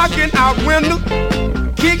 I'm knocking out windows,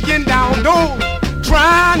 kicking down doors,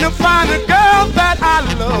 trying to find a girl that I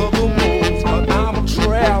love the most. But I'm a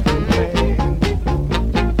traveling man.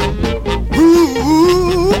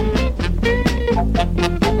 Ooh,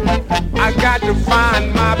 I got to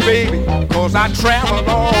find my baby, 'cause I travel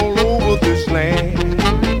all over this land.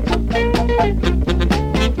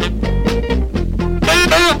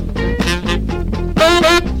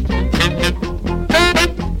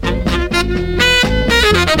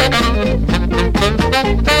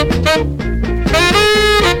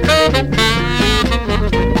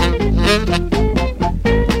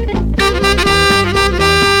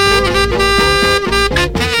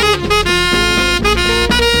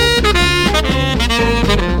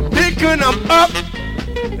 Picking them up,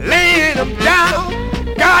 laying them down.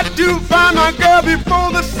 Got to find my girl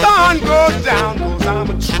before the sun goes down, 'cause I'm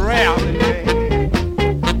a traveling man.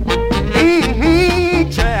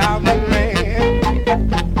 Traveling man.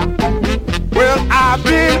 Well, I've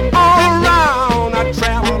been all around. I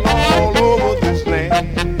travel all over this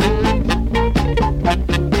land.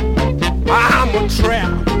 I'm a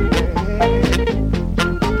traveling man.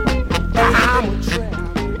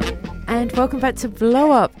 And welcome back to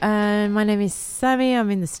Blow Up. And my name is Sammy.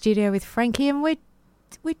 I'm in the studio with Frankie, and we're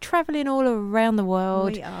traveling all around the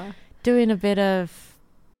world. We are. Doing a bit of...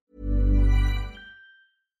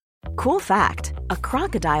 Cool fact, a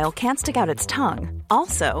crocodile can't stick out its tongue.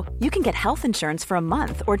 Also, you can get health insurance for a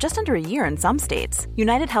month or just under a year in some states.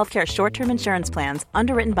 United Healthcare short-term insurance plans,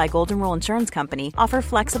 underwritten by Golden Rule Insurance Company, offer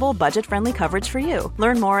flexible, budget-friendly coverage for you.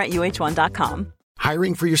 Learn more at uh1.com.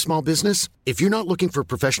 Hiring for your small business? If you're not looking for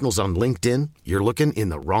professionals on LinkedIn, you're looking in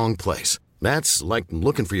the wrong place. That's like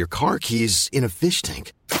looking for your car keys in a fish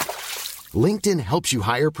tank. LinkedIn helps you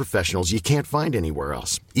hire professionals you can't find anywhere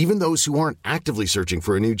else, even those who aren't actively searching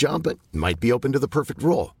for a new job but might be open to the perfect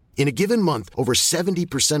role. In a given month, over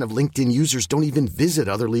 70% of LinkedIn users don't even visit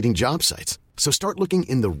other leading job sites. So start looking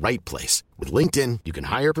in the right place. With LinkedIn, you can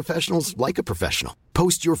hire professionals like a professional.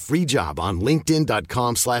 Post your free job on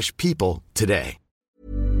linkedin.com/people today.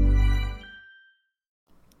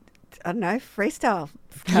 I don't know, freestyle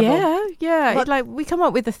travel. Yeah. What- Like we come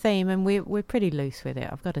up with a theme and we're pretty loose with it,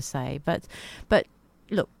 I've got to say. But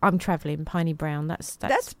look, I'm travelling Piney Brown. That's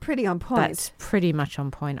pretty on point. That's pretty much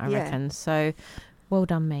on point, I Yeah. reckon. So well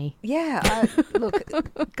done, me. Yeah, look,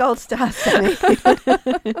 gold star, Sammy.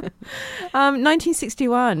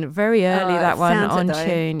 1961, very early, that one sounds it on though.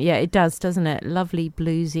 tune. Yeah, it does, doesn't it? Lovely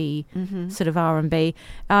bluesy Mhm. sort of R&B.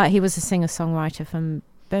 He was a singer-songwriter from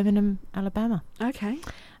Birmingham, Alabama. Okay.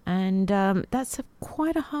 And that's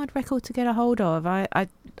quite a hard record to get a hold of. I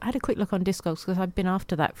had a quick look on Discogs because I've been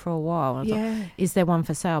after that for a while. I Yeah. thought, is there one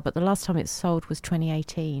for sale? But the last time it sold was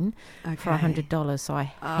 2018 for Okay. $100. So I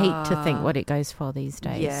hate to think what it goes for these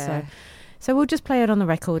days. Yeah. So we'll just play it on the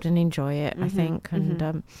record and enjoy it, I Mhm, think.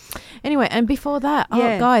 And anyway, and before that,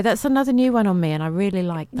 Yeah. Art Guy, that's another new one on me, and I really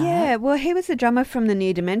like that. Yeah, well, he was the drummer from the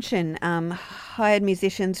New Dimension. Hired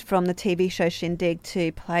musicians from the TV show Shindig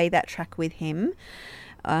to play that track with him.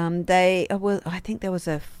 I think there was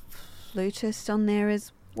a flutist on there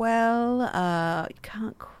as well.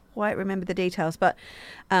 Can't quite remember the details, but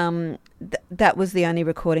that was the only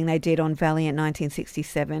recording they did on Valiant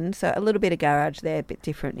 1967. So a little bit of garage there, a bit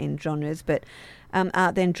different in genres. But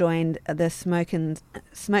Art then joined the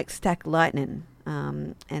Smokestack Lightning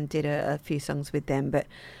and did a few songs with them. But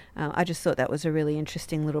I just thought that was a really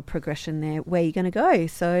interesting little progression there. Where you going to go?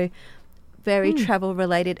 So very travel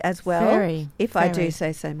related as well. Very, if I do very.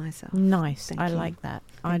 say so myself. Nice. Thank I you. like that.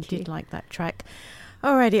 I Thank did you. like that track.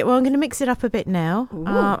 Alrighty, well, I'm going to mix it up a bit now. Ooh.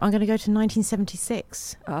 I'm going to go to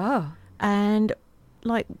 1976. Oh. And,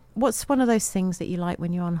 like, what's one of those things that you like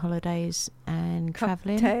when you're on holidays and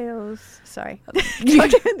travelling? Cocktails. Sorry.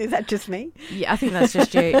 Is that just me? Yeah, I think that's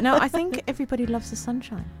just you. No, I think everybody loves the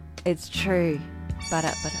sunshine. It's true. But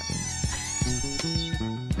up.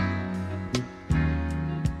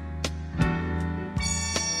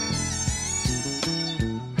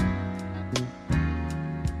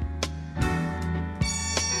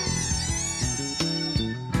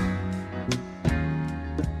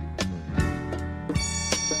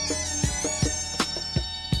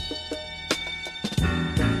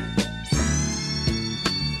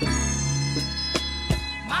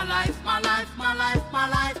 My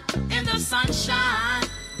life in the sunshine.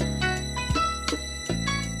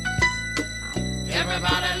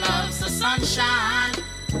 Everybody loves the sunshine.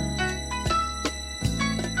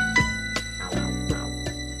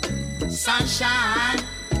 Sunshine.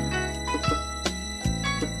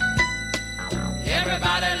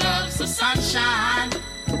 Everybody loves the sunshine.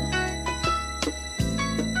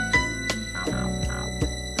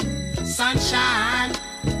 Sunshine.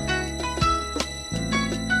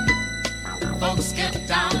 Folks get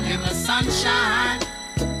down in the sunshine.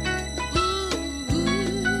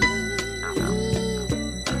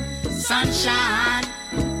 Sunshine.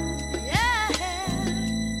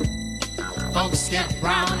 Folks get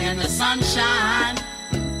brown in the sunshine.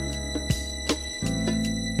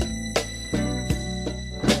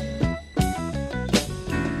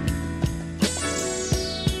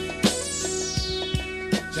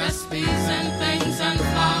 Just bees and things and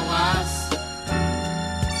flowers.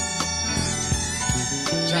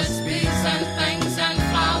 Just bees and things and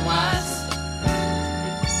flowers.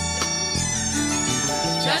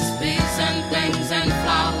 Just bees and things and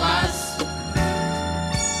flowers.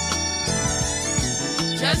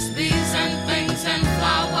 Just bees and things and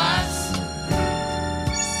flowers.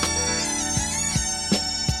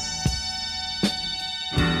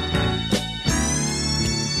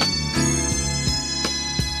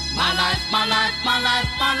 My life, my life, my life,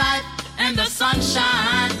 my life in the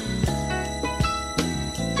sunshine.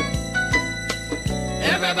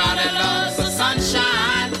 Everybody loves the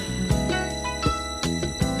sunshine.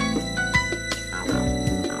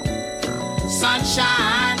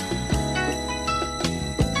 Sunshine.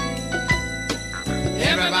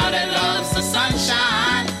 Everybody loves the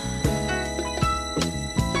sunshine.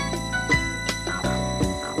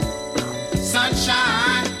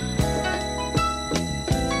 Sunshine.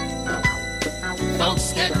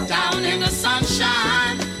 Folks get down in the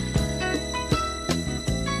sunshine.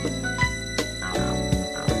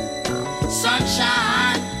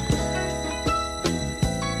 Sunshine.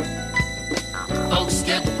 Folks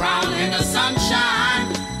get brown in the sunshine.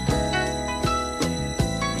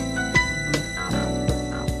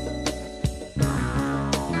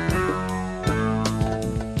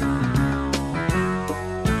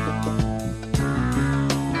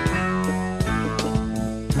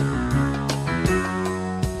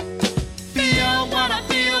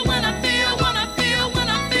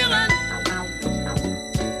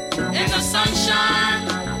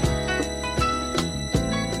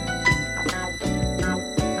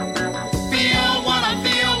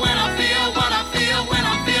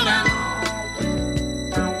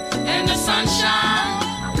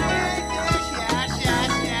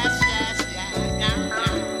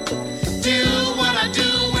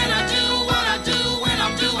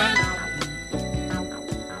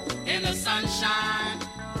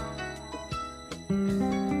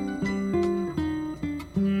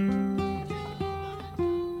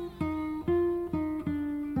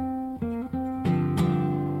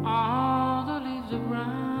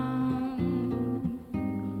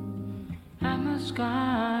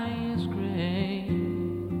 sky is gray.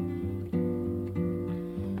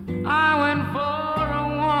 I went for a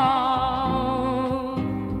walk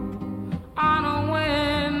on a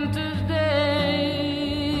winter's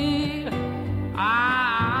day.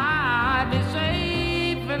 I'd be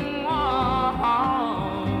safe and warm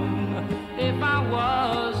if I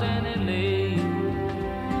was in LA.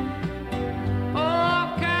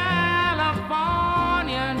 Oh,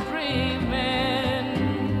 California dreaming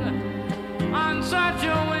on such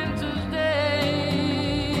a winter's day.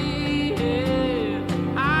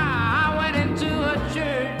 I went into a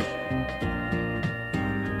church,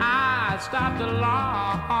 I stopped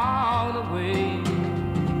along the way.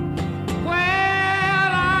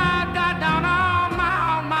 Well, I got down on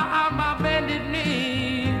my bended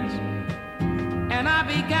knees, and I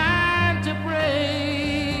began to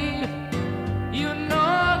pray. You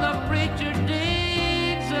know the preacher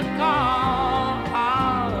digs a call.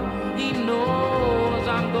 He knows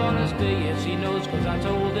I'm gonna stay. Yes, he knows, 'cause I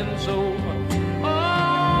told him so.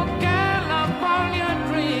 Oh, California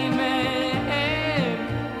dreaming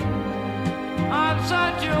on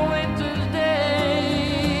such a winter's day.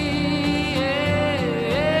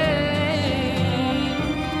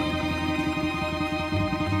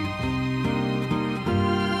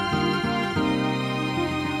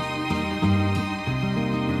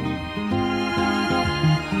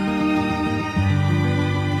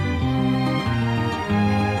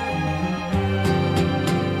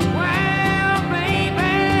 Well,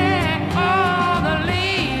 baby, oh, the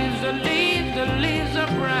leaves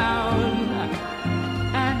are brown,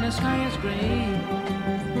 and the sky is gray.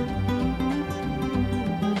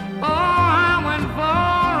 Oh, I went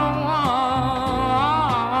for a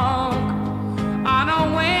walk on a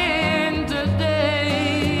winter's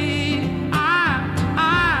day.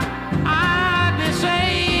 I'd be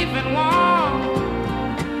safe and warm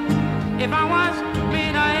if I was,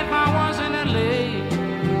 if I was in LA.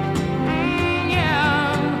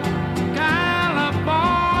 Yeah,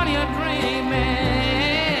 California dreaming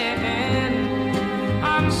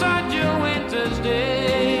on such a winter's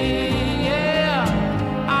day. Yeah,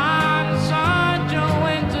 on such a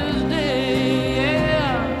winter's day.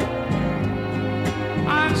 Yeah,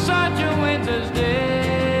 on such a winter's day.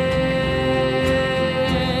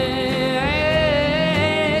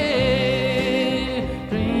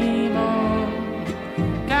 Dream on,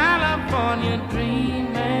 California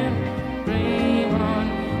dreaming, dream on.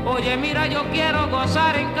 Oye, mira, yo quiero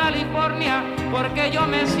gozar en California porque yo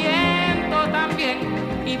me siento tan bien.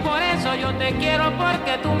 Y por eso yo te quiero,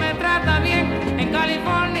 porque tú me tratas bien. En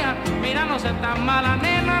California, mira, no seas tan mala,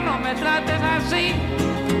 nena, no me trates así.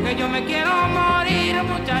 Que yo me quiero morir,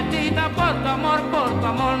 muchachita, por tu amor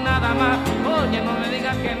nada más. Oye, no me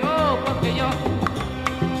digas que no, porque yo...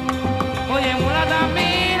 Oye, mulata,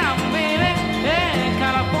 mira, baby,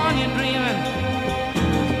 California dreaming.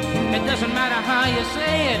 It doesn't matter how you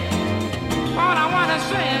say it. All I wanna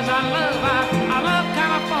say is I love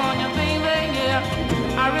California, baby, yeah.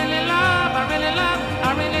 I really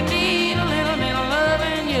need a little bit of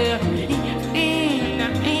loving, yeah.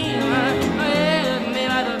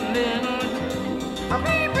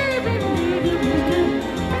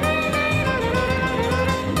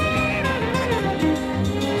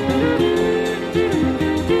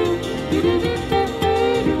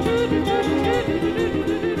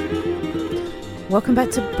 Welcome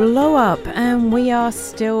back to Blow Up, and we are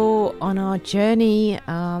still on our journey,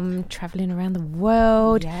 traveling around the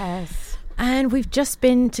world. Yes. And we've just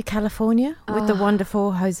been to California with the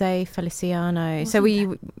wonderful Jose Feliciano. So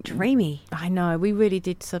we dreamy. I know, we really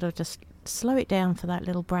did sort of just slow it down for that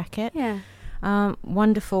little bracket. Yeah.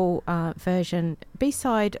 Wonderful version,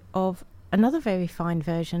 B-side of another very fine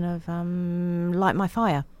version of Light My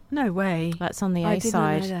Fire. No way. That's on the I A did not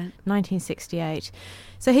side, know that. 1968.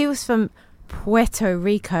 So he was from Puerto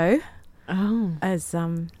Rico. Oh, as our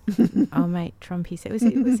mate Trumpy said,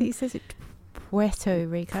 he says it Puerto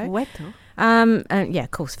Rico. Puerto. And yeah,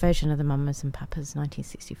 of course, version of the Mamas and Papas,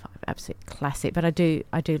 1965, absolute classic. But I do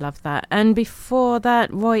love that. And before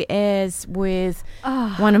that, Roy Ayers with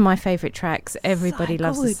one of my favourite tracks, Everybody So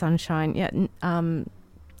Loves the good. Sunshine. Yeah,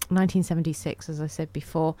 1976, as I said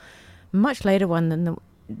before, much later one than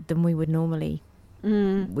we would normally.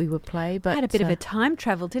 We would play, but had a bit of a time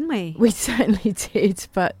travel, didn't we? We certainly did,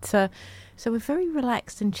 but so we're very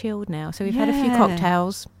relaxed and chilled now. So we've had a few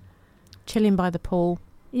cocktails, chilling by the pool.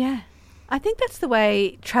 Yeah, I think that's the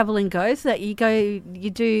way traveling goes. That you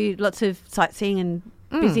do lots of sightseeing and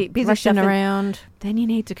busy rushing stuff around. Then you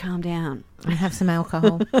need to calm down and have some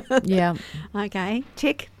alcohol. Yeah. Okay.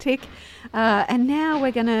 Tick. And now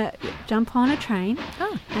we're gonna jump on a train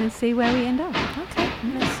and see where we end up. Okay.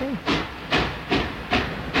 Let's see.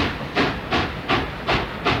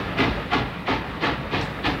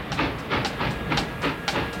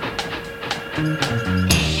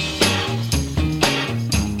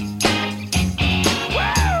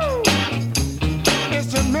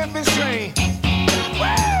 It's the Memphis train.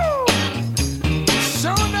 Woo!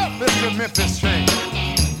 Showing up, it's the Memphis train.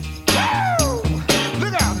 Woo!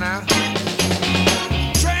 Look out now.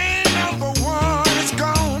 Train number 1 is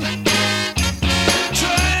gone.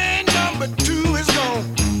 Train number 2 is gone.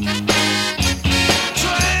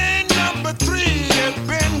 Train number 3 has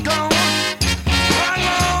been gone. How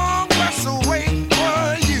long must I wait for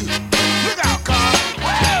you? Look out, car.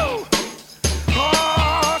 Woo!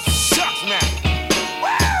 Oh, shucks now.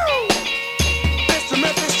 Woo! It's the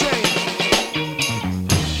Memphis train.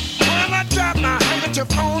 When I drop my handkerchief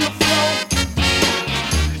on the floor,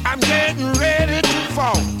 I'm getting ready to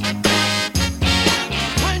fall.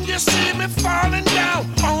 When you see me falling down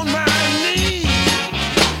on my knees,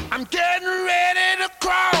 I'm getting ready to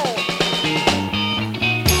crawl.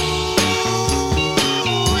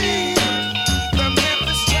 Ooh-wee, the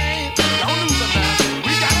Memphis train. Don't lose them now.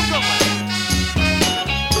 We got 'em going.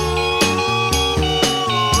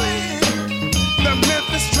 Ooh-wee, the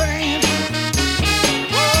Memphis train.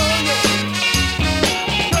 Oh, yeah.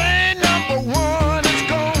 Train number 1 is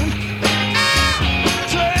gone.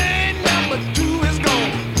 Train number 2 is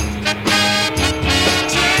gone.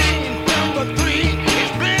 Train number 3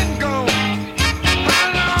 has been gone. How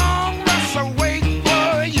long must I wait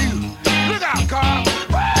for you? Look out, car.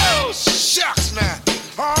 Woo! Shucks now.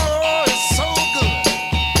 Oh, it's so good.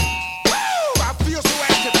 Woo! I feel so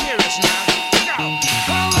active now. Look out.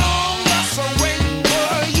 How long must I wait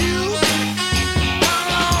for you? How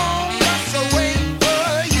long must I wait for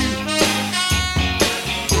you?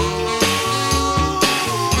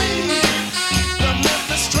 Ooh-wee, the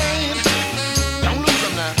Memphis train. Don't lose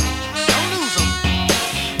them now. Don't lose them.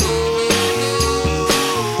 Ooh-wee,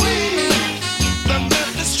 the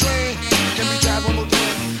Memphis train. Can we drive one more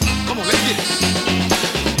time? Come on, let's get it.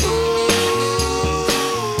 Ooh-wee,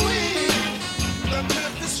 the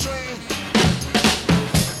Memphis train.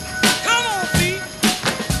 Come on, feet.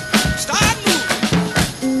 Start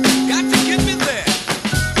moving. Got to get me there.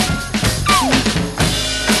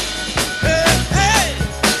 Hey, hey.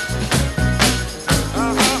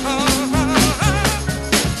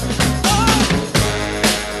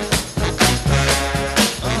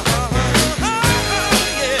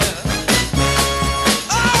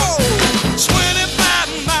 Oh, 25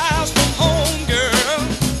 miles from home, girl.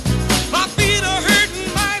 My feet are hurting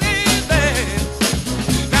mighty bad.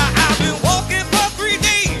 Now I've been walking for 3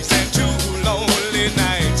 days and 2 lonely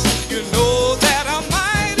nights. You know that I'm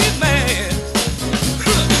mighty mad.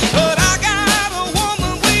 But I got a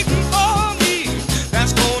woman waiting for me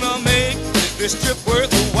that's gonna make this trip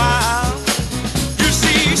worth a while. You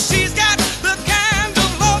see, she's got the kind of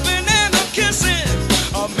loving and a kissing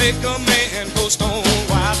make a man go stone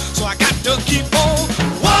wild. So I got to keep on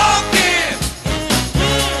walking.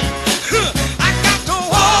 I got to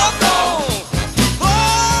walk on.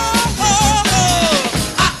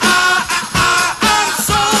 I'm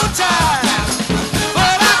so tired,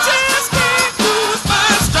 but I just can't lose my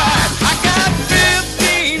stride. I got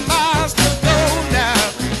 15 miles to go now,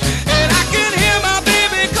 and I can hear my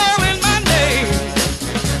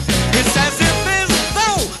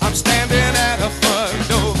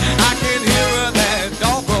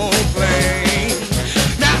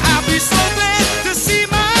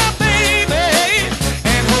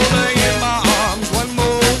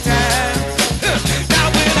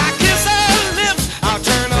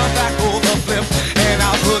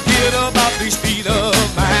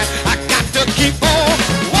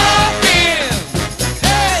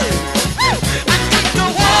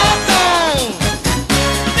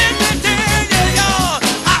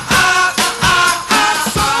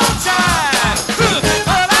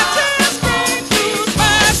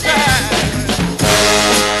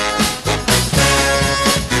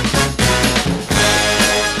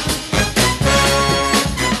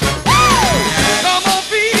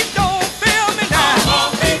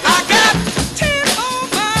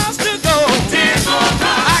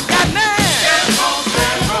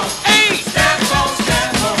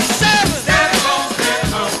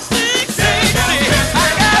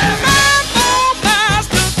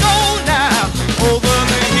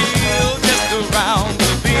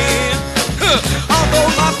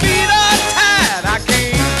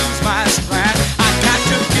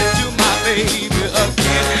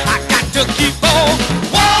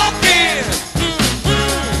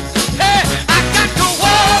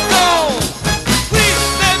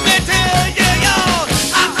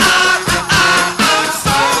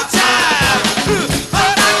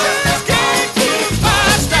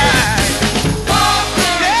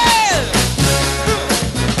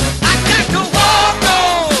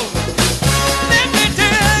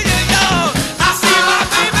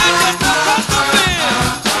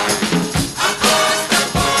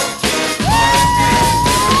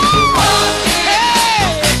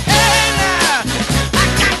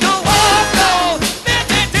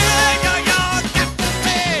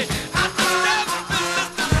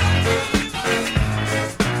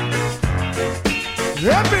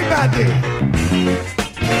Everybody,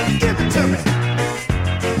 give it to me.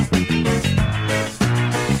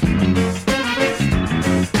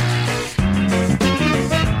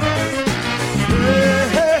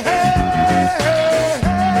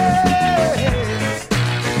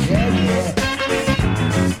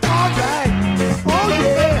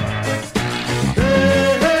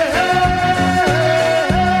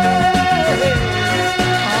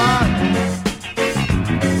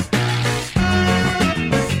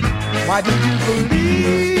 Why do you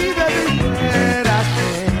believe every word I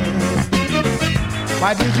say?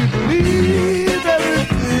 Why do you believe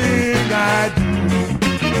everything I do?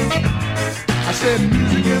 I said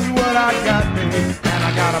music is what I got, baby, and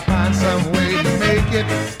I gotta find some way to make it.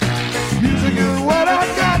 Music is what I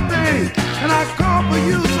got, baby, and I call for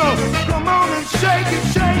you, so come on and shake it,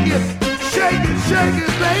 shake it, shake it, shake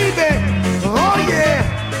it, baby. Oh yeah,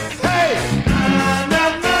 hey.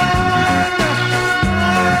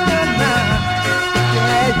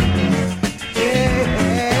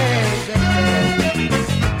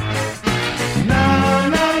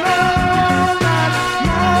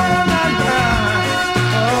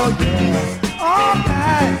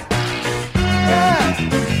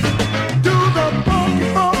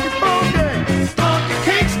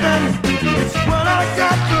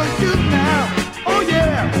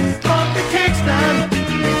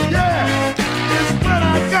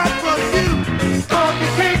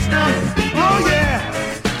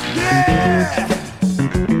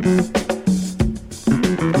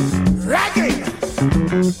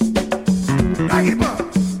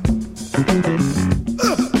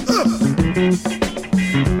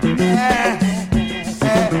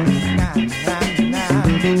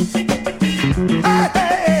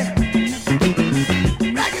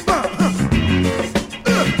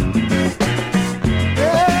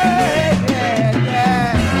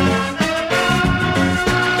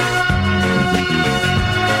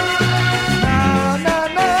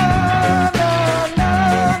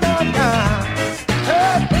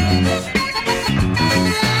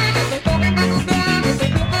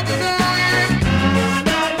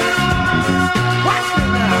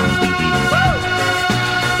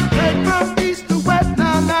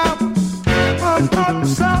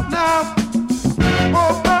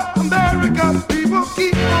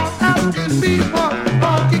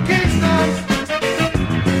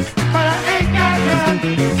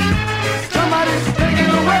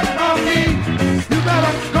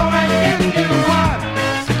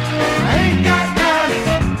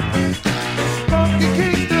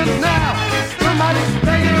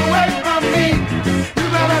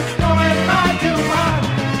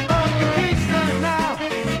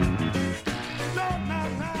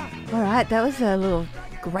 That was a little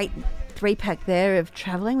great 3-pack there of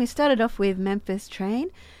travelling. We started off with Memphis Train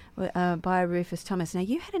by Rufus Thomas. Now,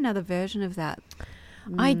 you had another version of that.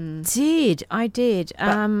 I did.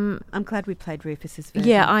 I'm glad we played Rufus's version.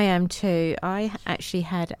 Yeah, I am too. I actually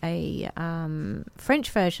had a French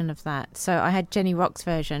version of that. So I had Jenny Rock's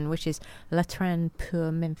version, which is La Train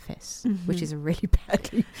pour Memphis, which is really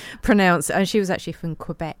badly pronounced. And she was actually from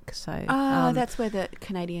Quebec. So that's where the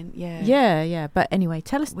Canadian, yeah. But anyway,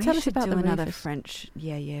 tell us about do the another Rufus. French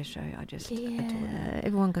show. I just adore that.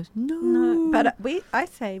 Everyone goes no, but I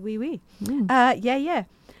say oui. Yeah.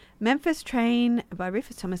 Memphis Train by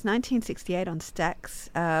Rufus Thomas, 1968 on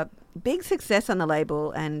Stax. Big success on the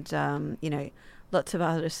label, and lots of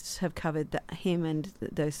artists have covered him and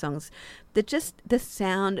those songs. The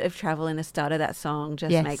sound of travel in the start of that song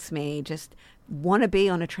just makes me just want to be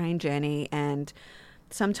on a train journey. And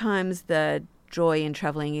sometimes the joy in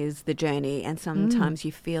traveling is the journey, and sometimes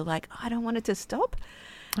you feel like I don't want it to stop.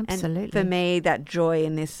 Absolutely. And for me, that joy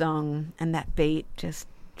in this song and that beat just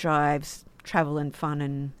drives travel and fun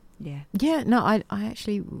and. Yeah, no, I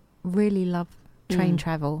actually really love train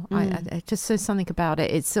travel. I just there's something about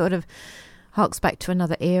it. It sort of harks back to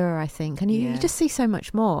another era, I think. And you just see so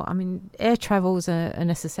much more. I mean, air travel's a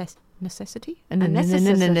necessity.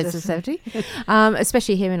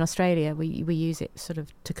 Especially here in Australia, we use it sort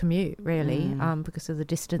of to commute, really, because of the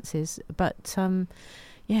distances. But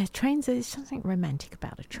trains, there's something romantic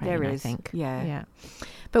about a train, there is. I think. Yeah.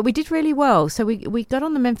 But we did really well. So we got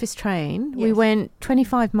on the Memphis train. Yes. We went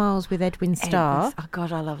 25 miles with Edwin Starr. Oh,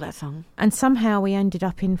 God, I love that song. And somehow we ended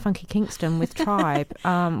up in Funky Kingston with Tribe,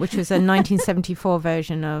 which was a 1974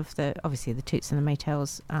 version of the Toots and the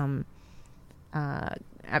Maytals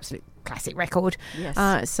absolute classic record.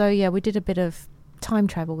 Yes. So, we did a bit of time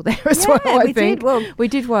travel there as well. I think we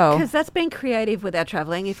did well because that's been creative with our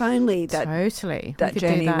travelling. If only that that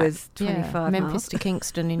journey was 25 miles. Memphis to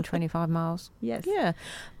Kingston in 25 miles. Yes. Yeah,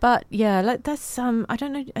 but that's I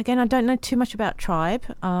don't know. Again, I don't know too much about Tribe,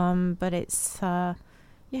 but it's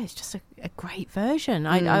it's just a great version.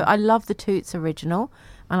 I love the Toots original,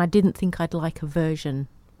 and I didn't think I'd like a version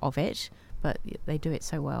of it. But they do it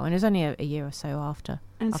so well, and it was only a year or so after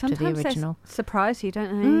the original. They surprise you,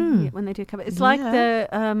 don't they, when they do cover? It's like the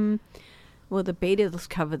the Beatles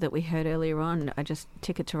cover that we heard earlier on. I just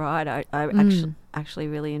Ticket to Ride. I actually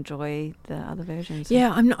really enjoy the other versions.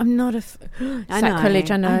 Yeah, I'm not a sacrilege.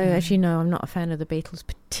 I know, as you know, I'm not a fan of the Beatles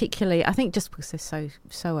particularly. I think just because they're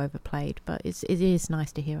so overplayed. But it is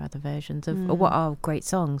nice to hear other versions of what are great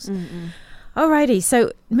songs. Alrighty,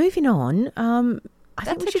 so moving on. I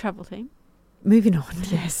think we should travel theme. Moving on,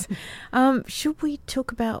 yes. Should we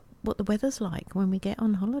talk about what the weather's like when we get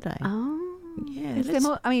on holiday? Oh, yeah. Is there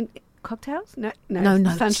more? I mean, cocktails? No.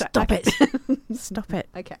 Sunshine. Stop it. Stop it.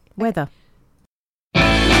 Okay. Weather.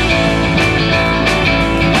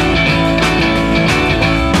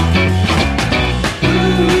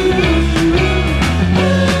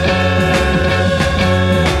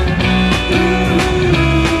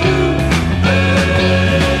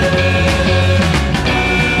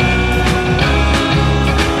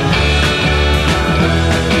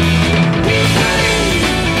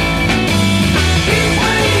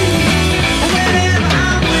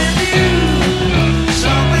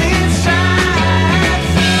 Something inside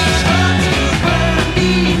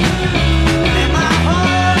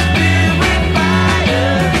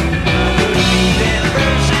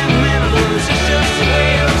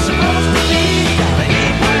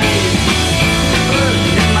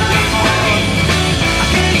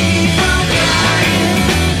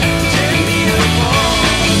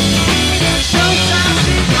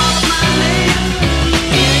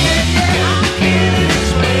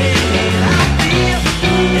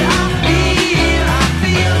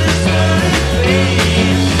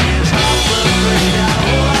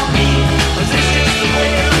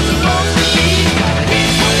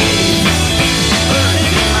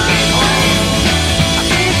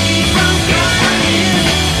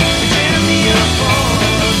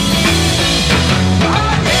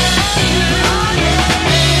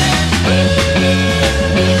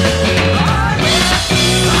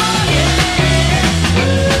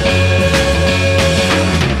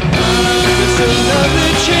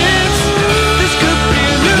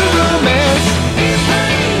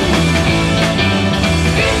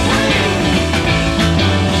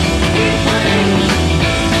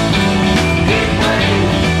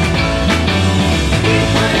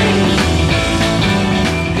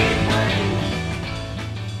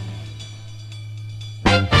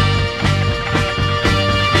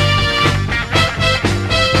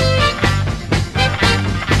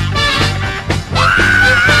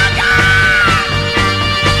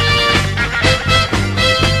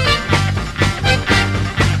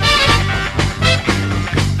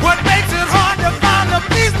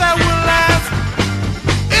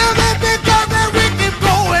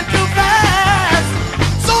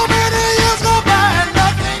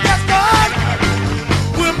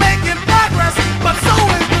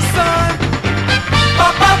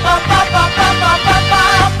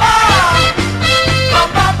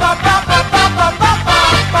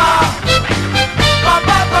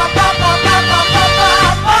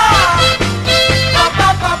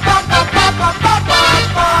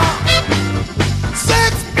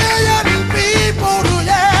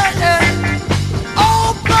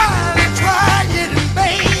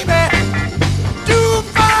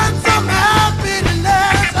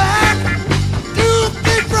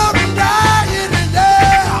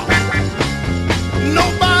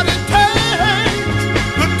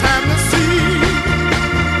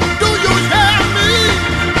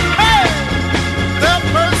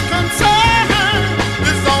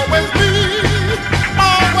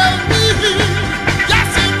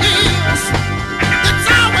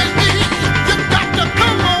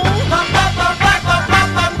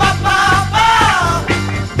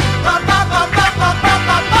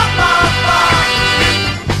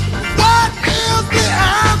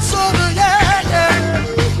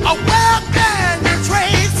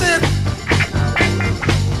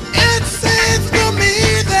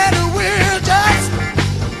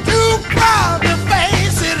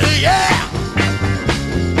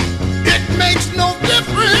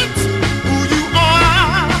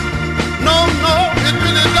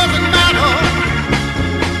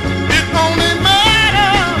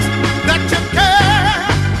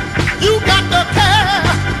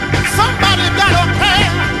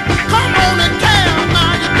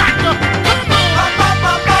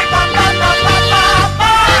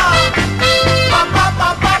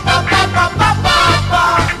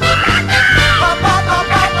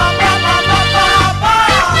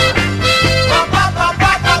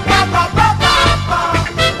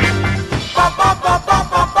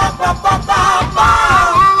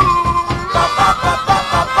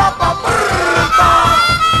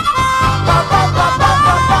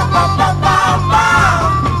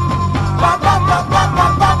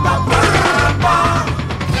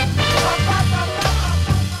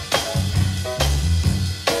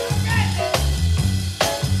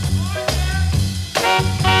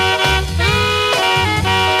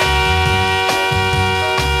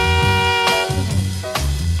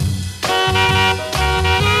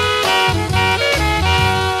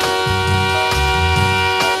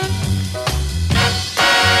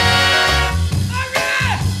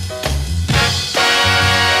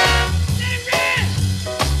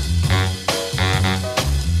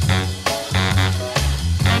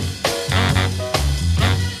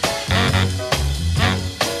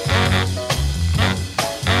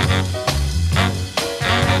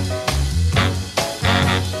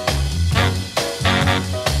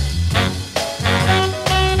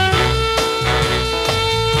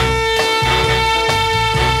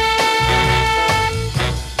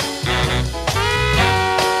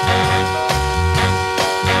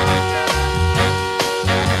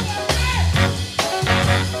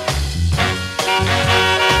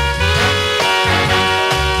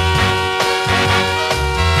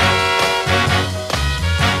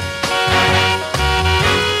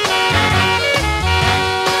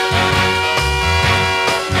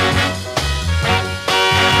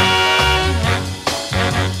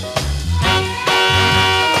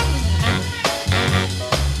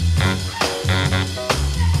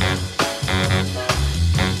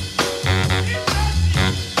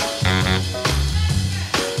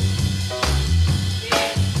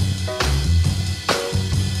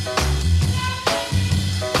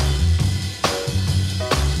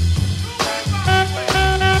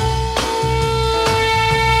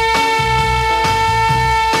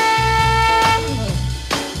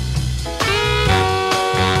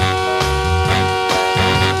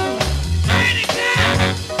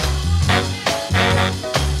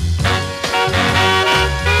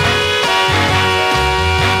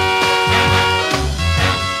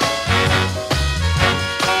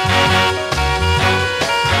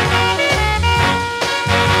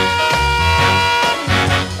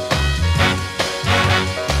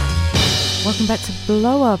back to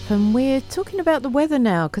Blow Up, and we're talking about the weather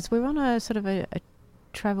now because we're on a sort of a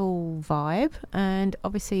travel vibe, and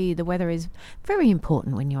obviously the weather is very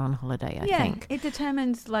important when you're on holiday, I think. It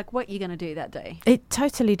determines like what you're going to do that day. It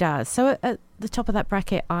totally does. So at the top of that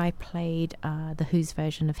bracket, I played the Who's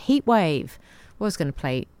version of Heatwave. Was going to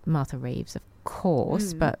play Martha Reeves, of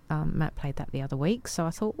course, but Matt played that the other week, so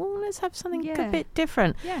I thought, well, let's have something a bit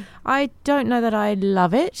different. Yeah. I don't know that I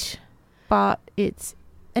love it, but it's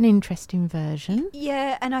an interesting version.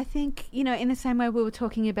 Yeah, and I think, you know, in the same way we were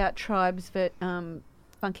talking about Tribes, but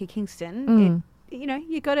Funky Kingston,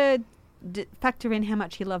 you got to factor in how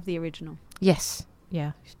much you love the original. Yes,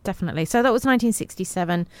 yeah, definitely. So that was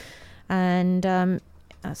 1967, and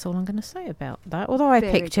that's all I'm going to say about that, although I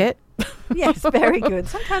picked it. Yes, very good.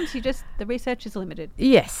 Sometimes the research is limited.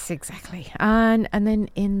 Yes, exactly. And then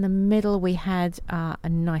in the middle we had a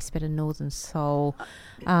nice bit of Northern Soul.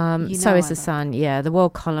 So Is the Sun. Yeah, the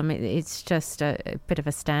World Column, it's just a bit of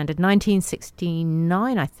a standard.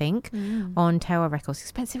 1969, I think, on Tower Records.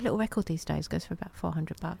 Expensive little record these days. Goes for about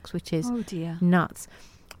 $400, which is nuts.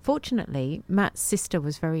 Fortunately, Matt's sister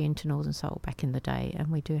was very into Northern Soul back in the day, and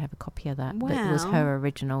we do have a copy of that. Wow. That was her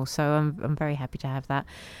original, so I'm very happy to have that.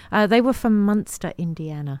 They were from Munster,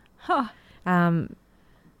 Indiana. Huh.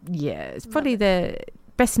 It's probably the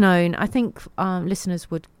best known. I think listeners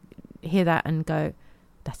would hear that and go,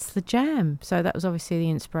 that's the jam. So that was obviously the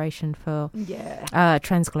inspiration for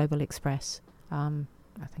Transglobal Express. I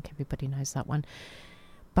think everybody knows that one.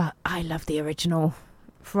 But I love the original.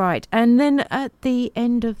 Right, and then at the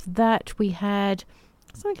end of that we had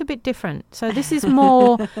something a bit different. So this is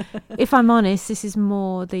more, if I'm honest, this is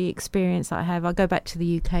more the experience that I have. I go back to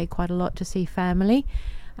the UK quite a lot to see family,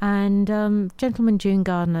 and Gentleman June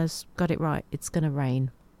Gardner's got it right. It's going to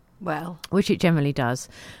rain. Well. Which it generally does.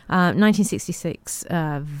 1966,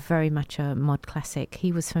 very much a mod classic.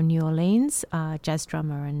 He was from New Orleans, jazz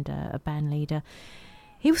drummer and a band leader.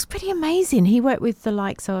 He was pretty amazing. He worked with the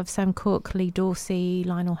likes of Sam Cooke, Lee Dorsey,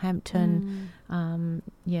 Lionel Hampton.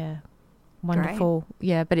 Wonderful. Great.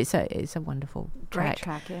 Yeah, but it's a wonderful track. Great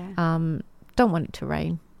track, yeah. Don't want it to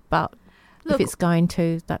rain, but if it's going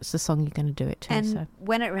to, that's the song you're going to do it to. And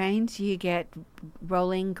when it rains, you get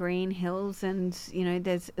rolling green hills, and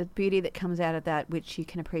there's a beauty that comes out of that which you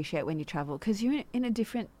can appreciate when you travel, because you're in a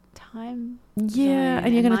different time zone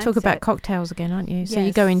and you're going to talk about cocktails again, aren't you? So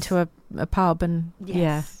you go into a pub and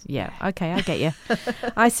okay, I get you.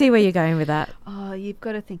 I see where you're going with that. Oh, you've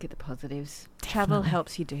got to think of the positives. Travel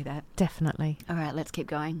helps you do that. Definitely. All right, let's keep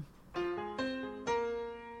going.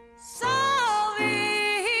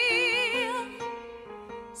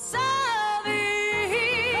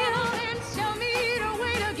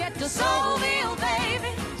 Soulville,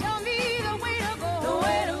 baby, show me the way to go. The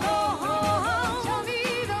way to go home. Show me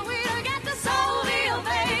the way to get to Soulville,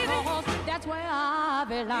 baby. That's where I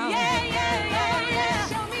belong. Yeah.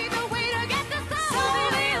 Show me the way to get to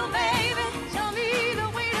Soulville, baby. Show me the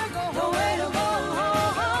way to go. The way to go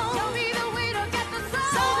home. Show me the way to get to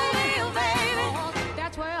Soulville, baby.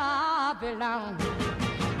 That's where I belong.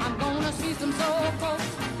 I'm gonna see some soul folks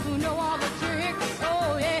who know all the tricks.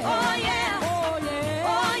 Oh yeah. Oh yeah.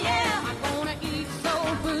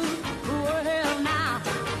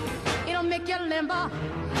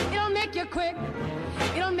 It'll make you quick.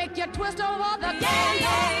 It'll make you twist over the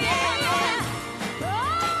yeah.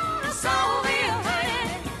 Oh, the Soulville,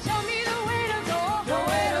 show me the way to go. The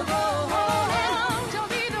way to go home. Show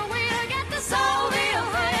me the way to get to Soulville,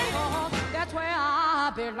 that's where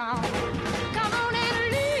I belong. Come on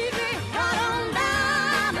and lead me right on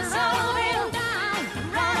down to Soulville.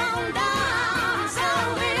 Right on down to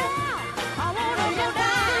Soulville. I wanna go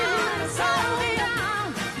down to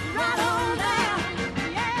Soulville. Right on down.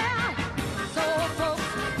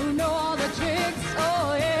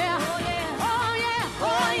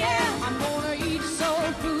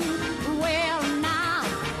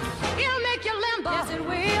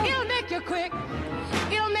 Quick,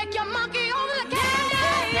 it'll make you monkey over the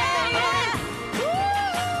candy. Yeah.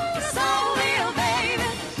 Ooh, Soulville, baby,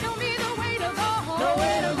 show me the way to go home. The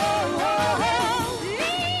way to go home.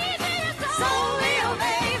 Easy to Soulville,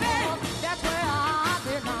 baby, that's where I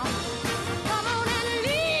belong. Come on and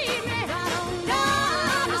lead me right on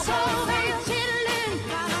down to Soulville. Chillin',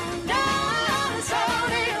 right on down to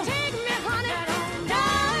Soulville. Take me, honey,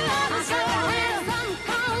 down to Soulville. Some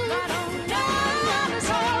come right on down to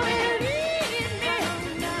Soulville.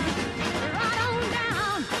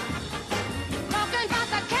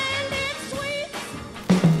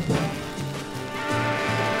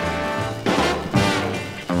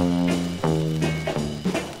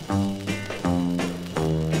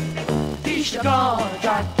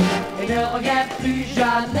 Je ne regrette plus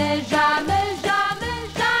jamais, jamais, jamais.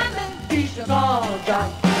 prend Jack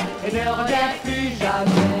et ne revient plus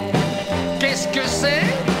jamais. Qu'est-ce que c'est?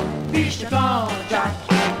 Puis je prends Jack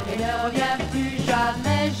et ne revient plus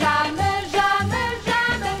jamais, jamais, jamais,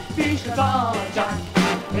 jamais. Puis je prends Jack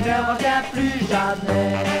et ne revient plus jamais.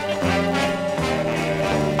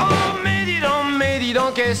 Mais dis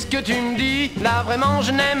donc, qu'est-ce que tu me dis? Là vraiment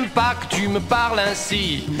je n'aime pas que tu me parles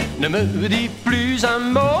ainsi. Ne me dis plus un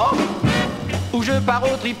mot ou je pars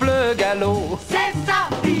au triple galop. C'est ça,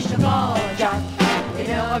 puis je prends Jack et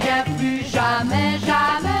ne revient plus jamais,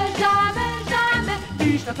 jamais, jamais, jamais.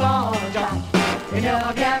 Puis je prends Jack et ne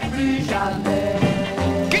revient plus jamais.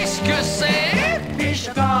 Qu'est-ce que c'est? Puis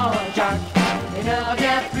je prends Jack et ne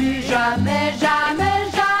revient plus jamais, jamais,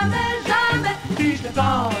 jamais, jamais. Puis je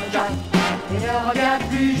prends Jack et ne revient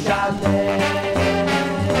plus jamais.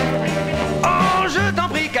 Oh, je t'en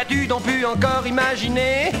prie, qu'as-tu donc pu encore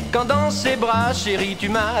imaginer quand dans ses bras, chérie, tu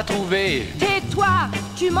m'as trouvé? Tais-toi,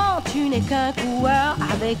 tu mens, tu n'es qu'un coureur.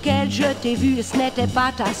 Avec elle, je t'ai vu et ce n'était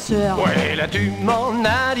pas ta sœur. Ouais, là tu m'en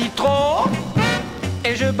as dit trop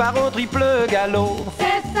et je pars au triple galop.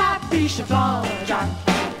 C'est ça, puis je prends Jack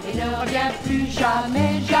et ne revient plus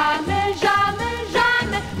jamais, jamais, jamais,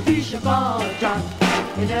 jamais. Puis je prends Jack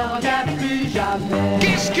et ne revient plus jamais.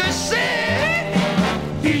 Qu'est-ce que c'est?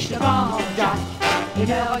 Puis je prends Jack et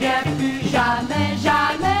ne revient plus jamais,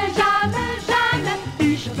 jamais, jamais, jamais.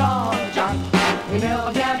 Puis je prends Jack et ne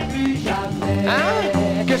revient plus jamais.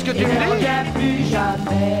 Hein? Qu'est-ce que tu me dis? Ne revient plus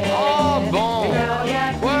jamais. Oh bon. Et ne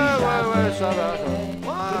revient plus jamais. Ouais, ça va.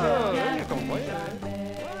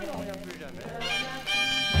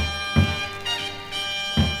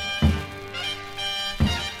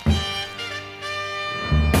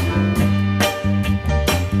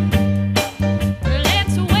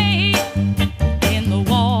 Let's wait in the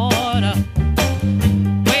water.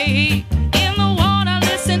 Wait in the water.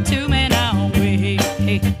 Listen to me now. Wait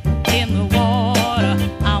in the water.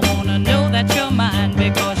 I wanna know that you're mine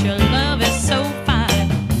because your love is so fine.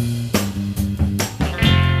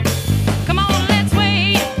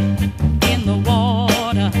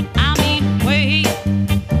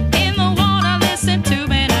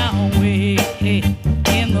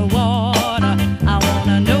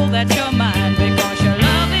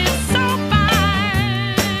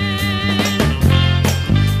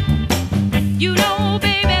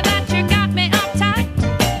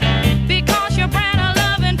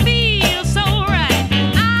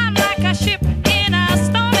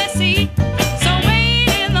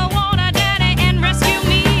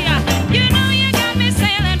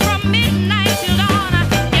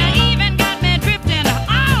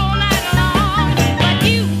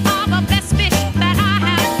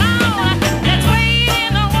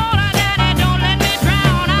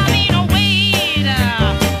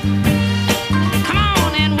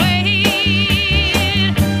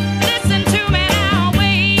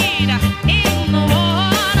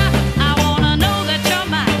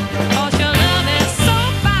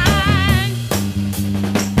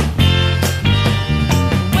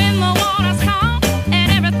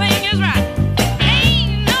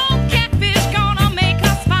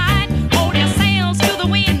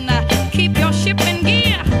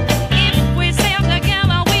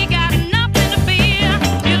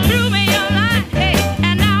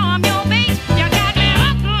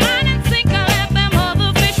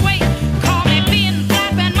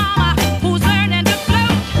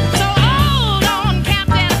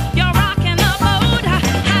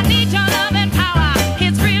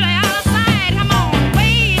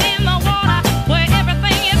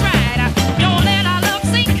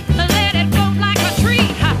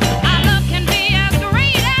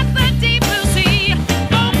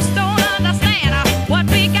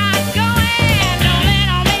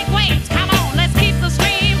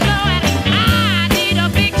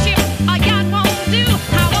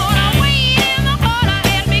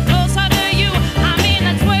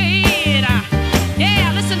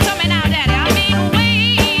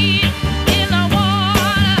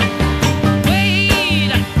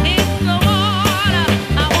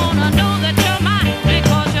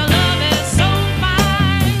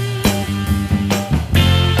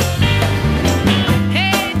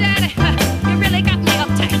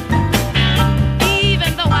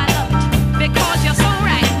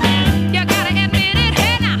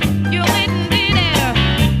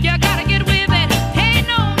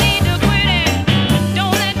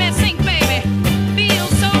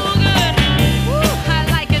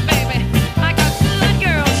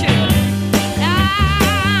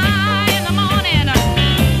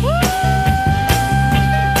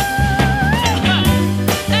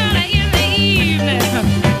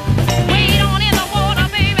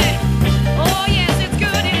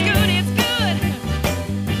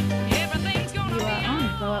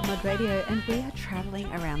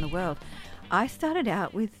 I started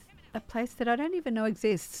out with a place that I don't even know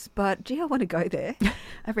exists, but gee, I want to go there.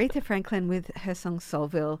 Aretha Franklin with her song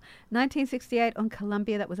Soulville. 1968 on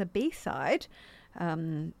Columbia, that was a B-side.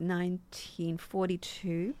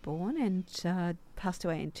 1942 born and passed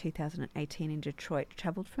away in 2018 in Detroit.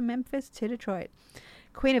 Travelled from Memphis to Detroit.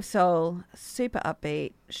 Queen of Soul, super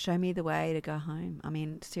upbeat, show me the way to go home. I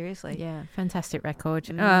mean, seriously. Yeah, fantastic record.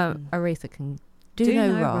 Aretha can do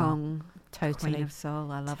no wrong. Totally. Queen of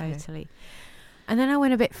Soul, I love her. Totally. And then I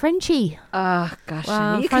went a bit Frenchy. Oh, gosh.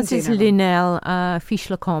 Well, you Francis can do no wrong. Linnell, Fiche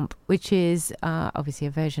Le Comte, which is obviously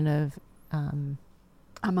a version of... I'm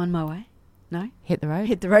on my way. No? Hit the Road.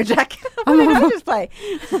 Hit the Road, Jack. What did I just play?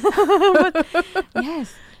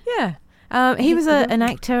 Yes. Yeah. He was an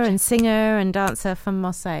actor and singer and dancer from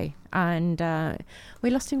Marseille. And we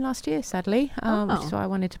lost him last year, sadly, which is why I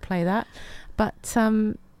wanted to play that. But,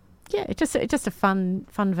 yeah, it's just a fun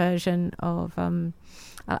version of...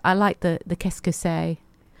 I like the Qu'est-ce que c'est.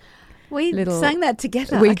 We sang that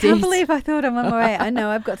together. I can't believe I thought I'm on my way. I know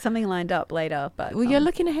I've got something lined up later, but well, you're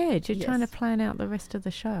looking ahead. You're trying to plan out the rest of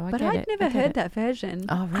the show. But I'd never heard that version.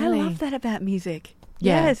 Oh, really? I love that about music.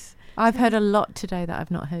 Yeah. Yes, I've heard a lot today that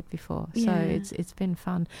I've not heard before. So it's been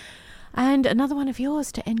fun. And another one of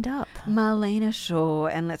yours to end up. Marlena Shaw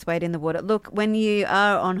and Let's Wade in the Water. Look, when you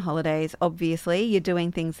are on holidays, obviously, you're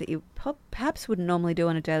doing things that you perhaps wouldn't normally do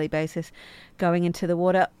on a daily basis. Going into the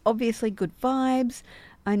water, obviously good vibes.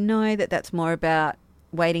 I know that that's more about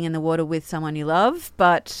wading in the water with someone you love,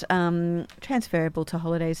 but transferable to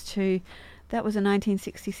holidays too. That was a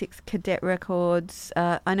 1966 Cadet Records.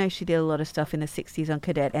 I know she did a lot of stuff in the 60s on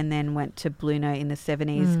Cadet and then went to Blue Note in the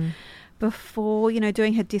 70s. Before,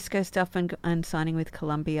 doing her disco stuff and signing with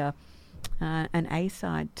Columbia, an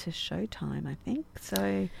A-side to Showtime, I think.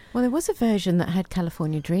 So, well, there was a version that had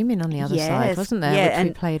California Dreaming on the other side, wasn't there? Yeah, which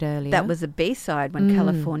we played earlier. That was a B-side when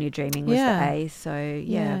California Dreaming was the A. So,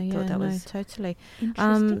 I thought that was totally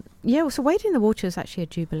interesting. So Wade in the Water is actually a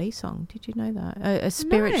Jubilee song. Did you know that? A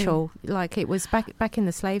spiritual, like it was back in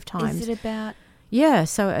the slave times. Is it about... Yeah,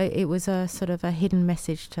 so it was a sort of a hidden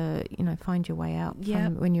message to, find your way out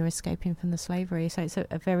from when you're escaping from the slavery. So it's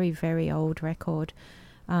a very, very old record.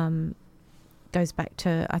 Goes back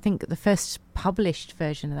to, I think the first published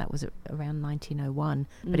version of that was around 1901,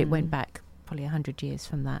 but it went back probably 100 years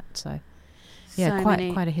from that. So, yeah, so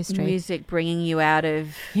quite a history. Music bringing you out of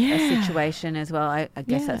a situation as well. I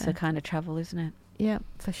guess that's a kind of travel, isn't it? Yeah,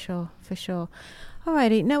 for sure.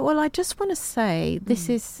 Alrighty. No, well, I just want to say this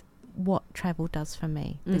is what travel does for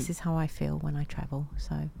me. This is how I feel when I travel.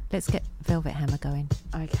 So let's get Velvet Hammer going.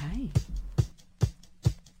 Okay.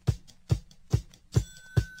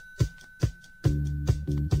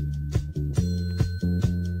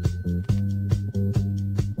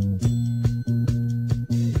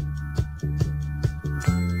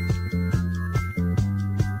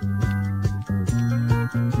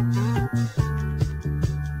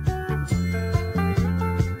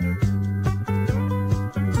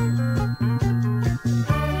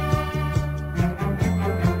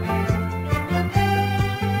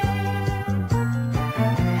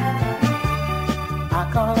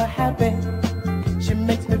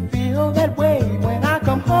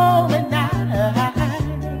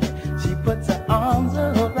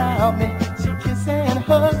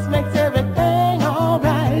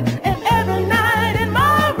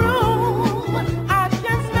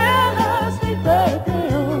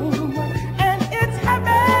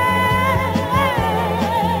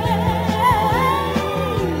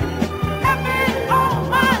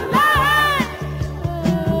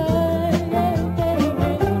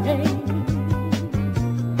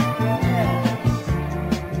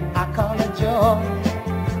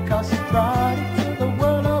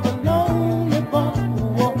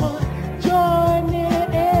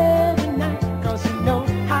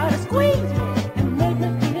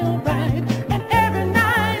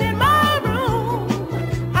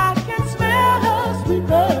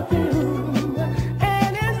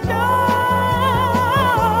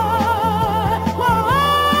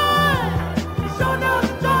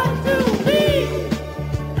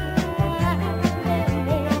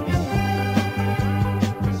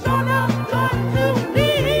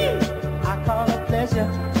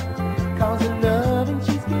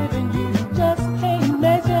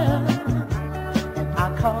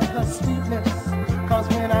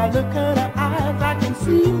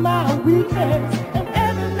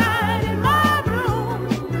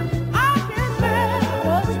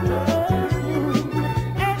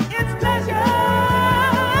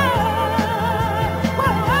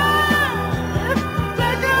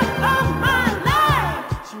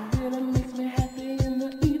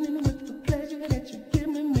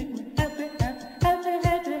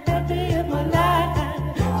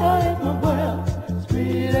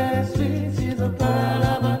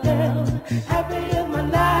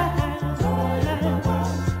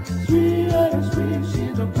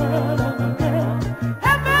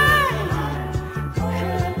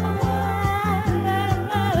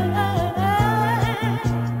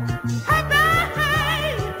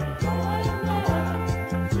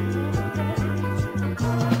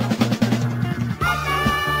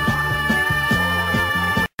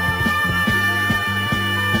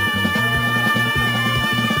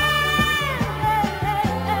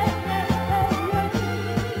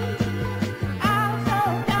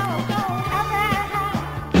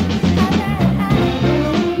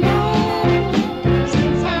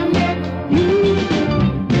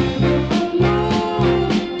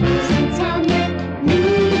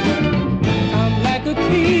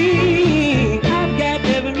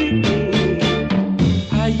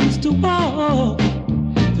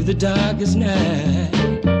 the darkest night,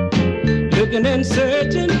 looking and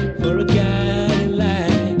searching for a guiding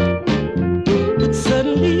light. But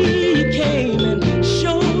suddenly you came and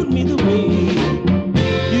showed me the way.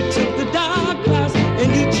 You took the dark clouds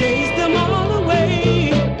and you chased them all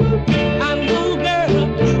away. I know, girl,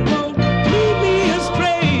 you won't lead me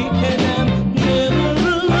astray, and I'm never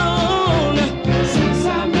alone since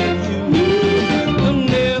I met you. I'm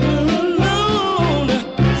never alone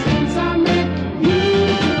since I met you.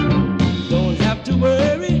 Don't have to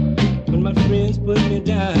worry when my friends put me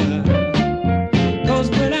down, 'cause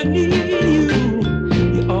when I need you,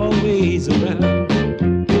 you're always around.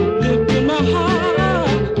 Lifting my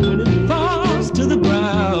heart when it falls to the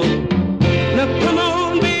ground. Now come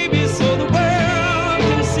on, baby, so the world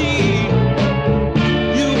can see.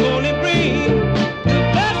 You only bring the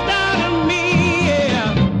best out of me, yeah.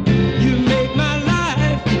 You make my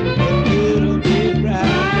life a little bit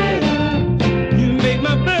brighter. You make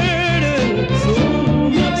my burden so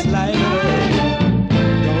much lighter.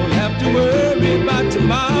 Don't have to worry about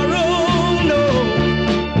tomorrow, no,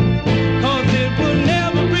 'cause it will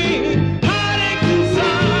never bring heartache and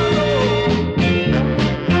sorrow.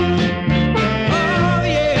 Oh,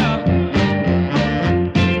 yeah.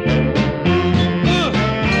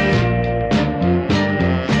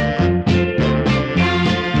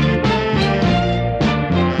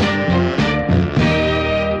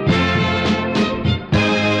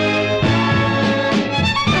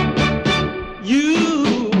 You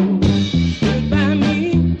stood by me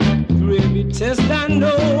through every test I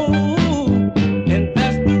know, and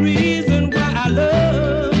that's the reason why I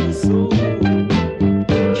love you so.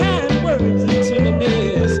 Kind words and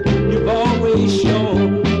tenderness you've always shown.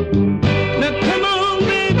 Now come on,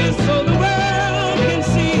 baby, so the world can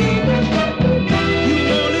see. You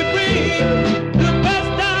only bring the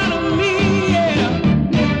best out of me, yeah.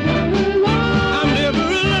 I'm never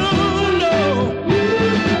alone, no.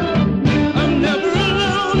 I'm never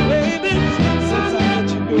alone, baby, since I let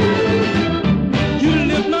you go. You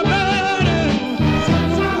lift my burden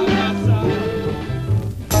since I lost sight.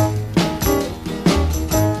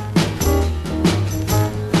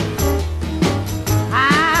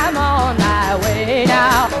 I'm on my way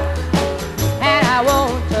now, and I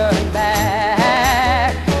won't turn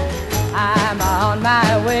back. I'm on my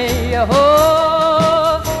way,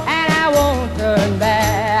 oh, and I won't turn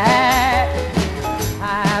back.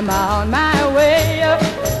 I'm on my way,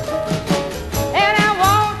 and I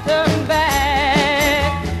won't turn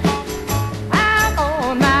back. I'm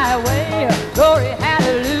on my way, glory,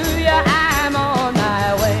 hallelujah. I'm on my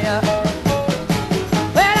way.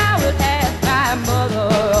 Well, I would ask my mother,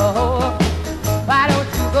 why don't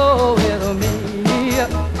you go with me?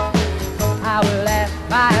 I will ask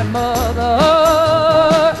my mother,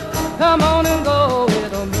 come on and go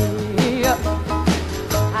with me.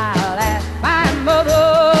 I'll ask my mother,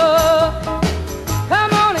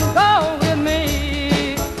 come on and go with me.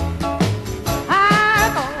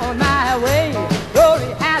 I'm on my way, glory,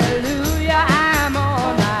 hallelujah. I'm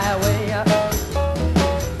on my way.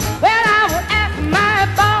 Well, I will ask my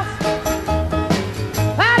boss,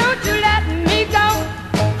 why don't you let me go?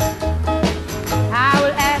 I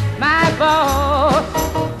will ask my boss,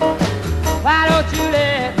 why don't you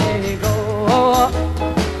let me go?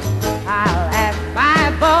 I'll ask my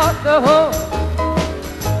boss, oh,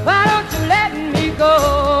 why don't you let me go?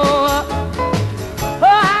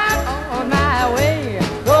 Oh, I'm on my way,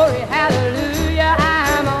 glory, hallelujah.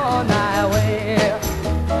 I'm on my way.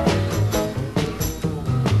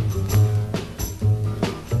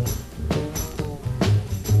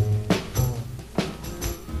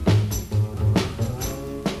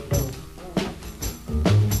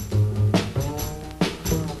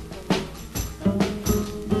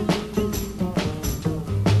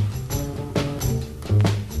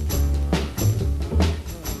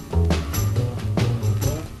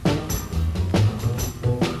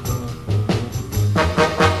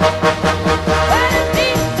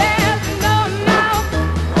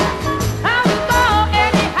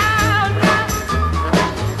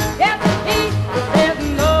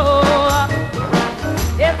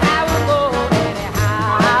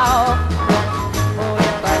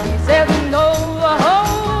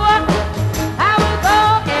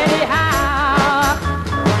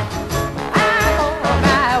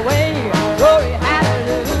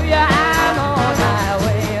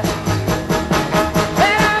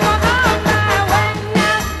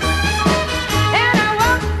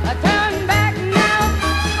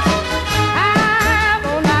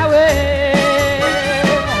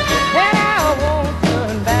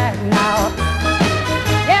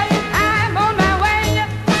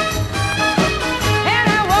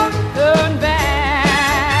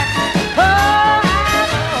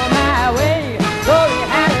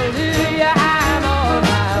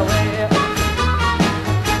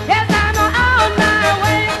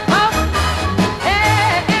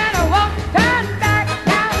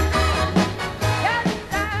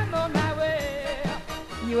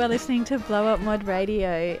 are listening to Blow Up Mod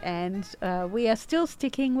Radio, and we are still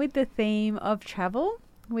sticking with the theme of travel.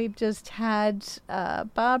 We've just had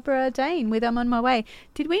Barbara Dane with I'm on My Way.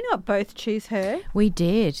 Did we not both choose her? We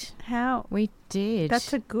did. How? We did.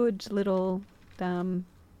 That's a good little...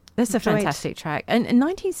 That's a fantastic track. And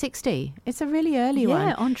 1960. It's a really early one.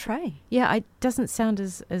 Yeah, Entree. Yeah, it doesn't sound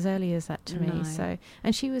as early as that to No. me. So,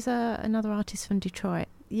 and she was another artist from Detroit.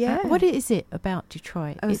 Yeah. What is it about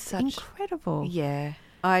Detroit? It was It's such- incredible. Yeah.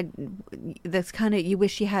 That's kind of, you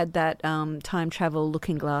wish you had that time travel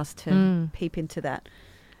looking glass to peep into that.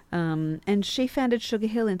 And she founded Sugar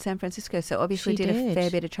Hill in San Francisco, so obviously She did a did.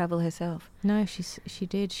 fair bit of travel herself. No, she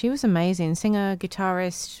did. She was amazing. Singer,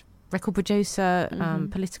 guitarist, record producer,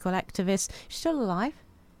 political activist. She's still alive.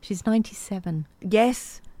 She's 97.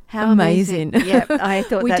 Yes. How amazing. Yeah, I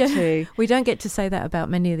thought that too. We don't get to say that about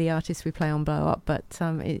many of the artists we play on Blow Up, but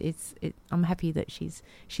I'm happy that she's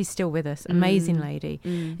still with us. Amazing lady.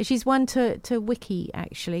 She's one to wiki,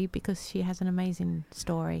 actually, because she has an amazing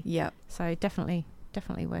story. Yeah. So definitely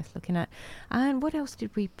worth looking at. And what else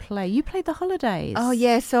did we play? You played The Holidays. Oh,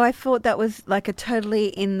 yeah. So I thought that was like a totally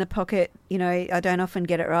in the pocket, you know, I don't often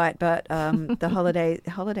get it right, but the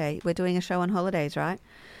holiday. We're doing a show on holidays, right?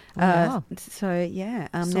 Wow. So, yeah,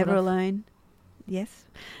 Sort Never of. Alone. Yes.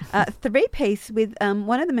 Three-piece with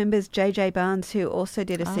one of the members, JJ Barnes, who also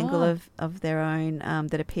did a single of their own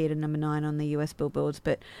that appeared at number 9 on the US Billboards.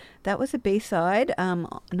 But that was a B-side,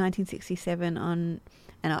 1967 on,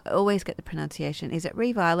 and I always get the pronunciation. Is it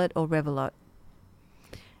Reviolet or Revelot?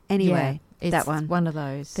 Anyway, it's that one. One of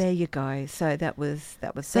those. There you go. So that was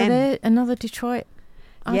So them. they're another Detroit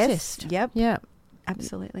artist. Yes. Yep. Yeah.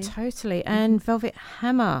 Absolutely. Totally. And Velvet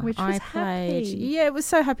Hammer, Which was I played. happy. Yeah, it was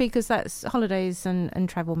so happy because that's holidays and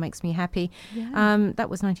travel makes me happy. Yeah. That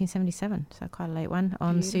was 1977, so quite a late one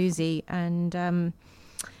on Beautiful. Susie. And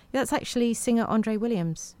that's actually singer Andre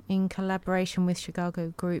Williams in collaboration with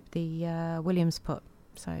Chicago group, the Williams Put.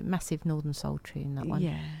 So massive Northern Soul tune, that one.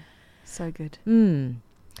 Yeah. So good.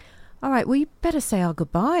 All right, we better say our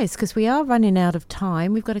goodbyes because we are running out of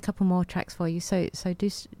time. We've got a couple more tracks for you, so do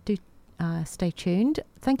stay tuned.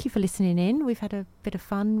 Thank you for listening in. We've had a bit of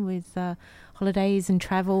fun with holidays and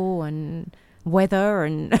travel and weather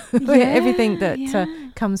and everything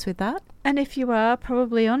that comes with that. And if you are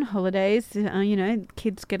probably on holidays, you know,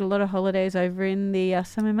 kids get a lot of holidays over in the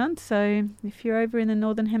summer months. So if you're over in the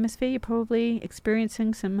Northern Hemisphere, you're probably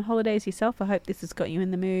experiencing some holidays yourself. I hope this has got you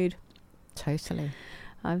in the mood. Totally.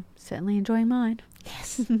 I'm certainly enjoying mine.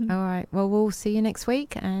 Yes. All right. Well, we'll see you next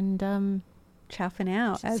week. And ciao for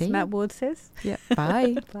now, as See Matt you. Ward says. Yeah.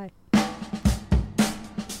 Bye. Bye.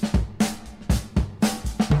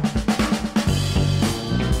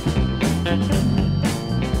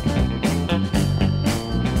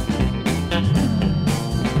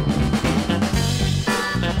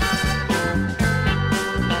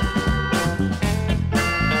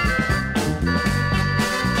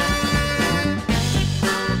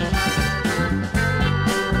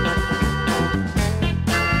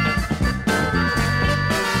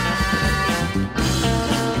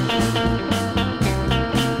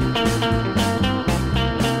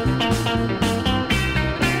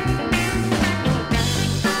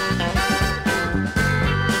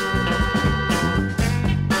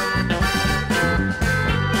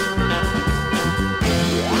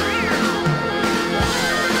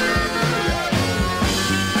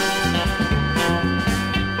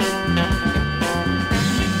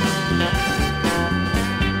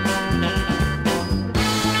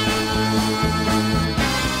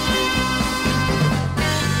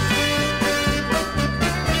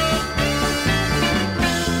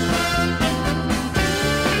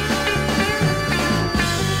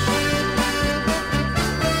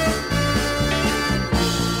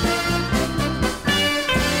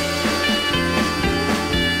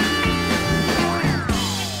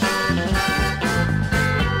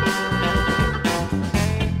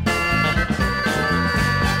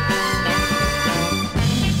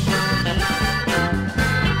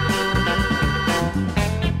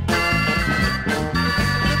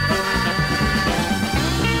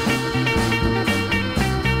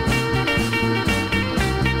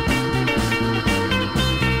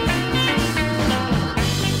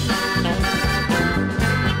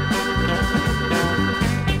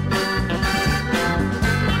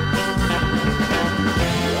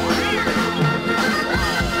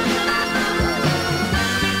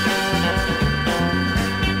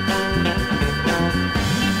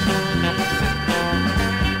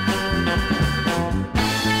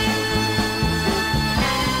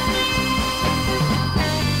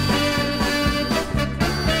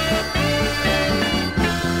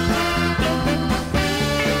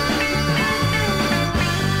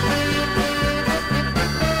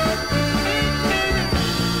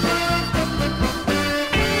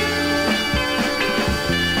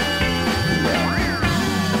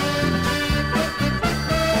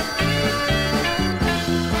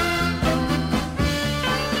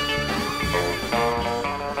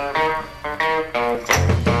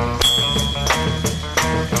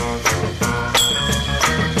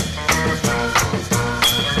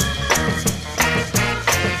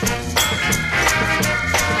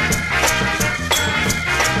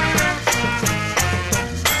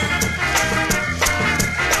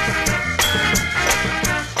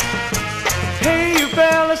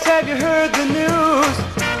 you heard the news?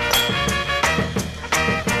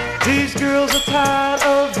 These girls are tired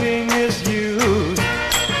of being misused.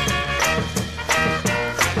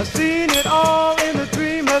 I've seen it all in the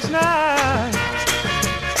dreamer's night.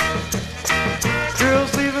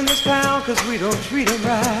 Girls leaving this town 'cause we don't treat them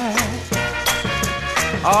right.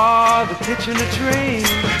 Ah, the pitching the train.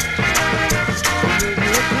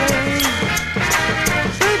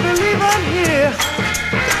 They believe I'm here.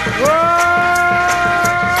 Whoa,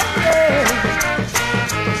 yeah.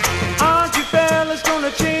 Aren't you fellas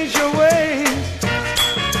gonna change your ways?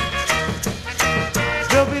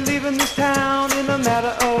 They'll be leaving this town in a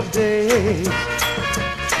matter of days.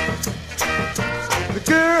 The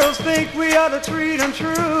girls think we ought to treat them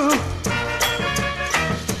true.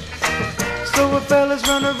 So a fella's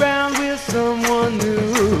run around with someone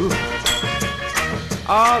new.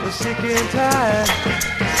 All the sick and tired,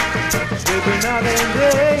 baby, night and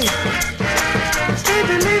day. They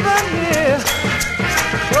believe I'm here.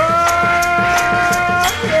 Oh,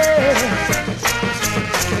 yeah.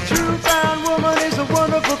 A true found woman is a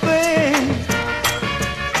wonderful thing.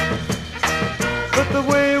 But the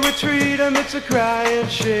way we treat them, it's a crying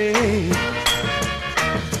shame.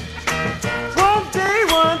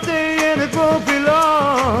 One day, and it won't be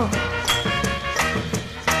long.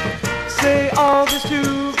 Say all these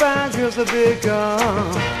two fine girls are big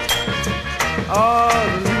gone. All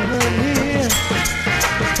the leaving here,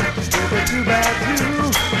 they're too bad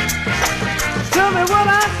too. Tell me what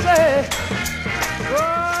I say.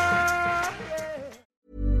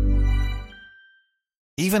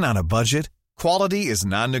 Even on a budget, quality is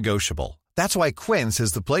non-negotiable. That's why Quince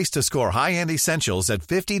is the place to score high-end essentials at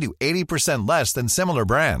 50 to 80% less than similar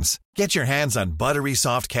brands. Get your hands on buttery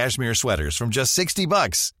soft cashmere sweaters from just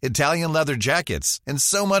 $60, Italian leather jackets, and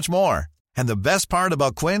so much more. And the best part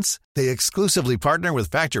about Quince, they exclusively partner with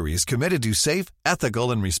factories committed to safe, ethical,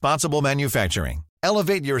 and responsible manufacturing.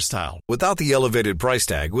 Elevate your style without the elevated price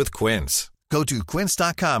tag with Quince. Go to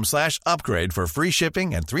quince.com/upgrade for free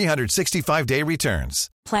shipping and 365-day returns.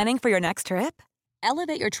 Planning for your next trip?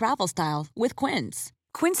 Elevate your travel style with Quince.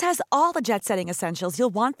 Quince has all the jet-setting essentials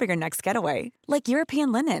you'll want for your next getaway, like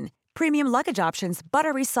European linen, premium luggage options,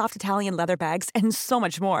 buttery soft Italian leather bags, and so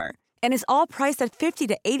much more. And is all priced at 50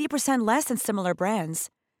 to 80% less than similar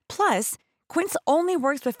brands. Plus, Quince only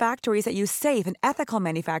works with factories that use safe and ethical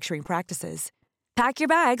manufacturing practices. Pack your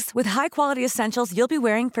bags with high-quality essentials you'll be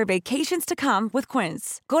wearing for vacations to come with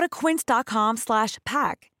Quince. Go to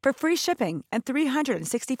quince.com/pack for free shipping and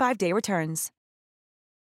 365-day returns.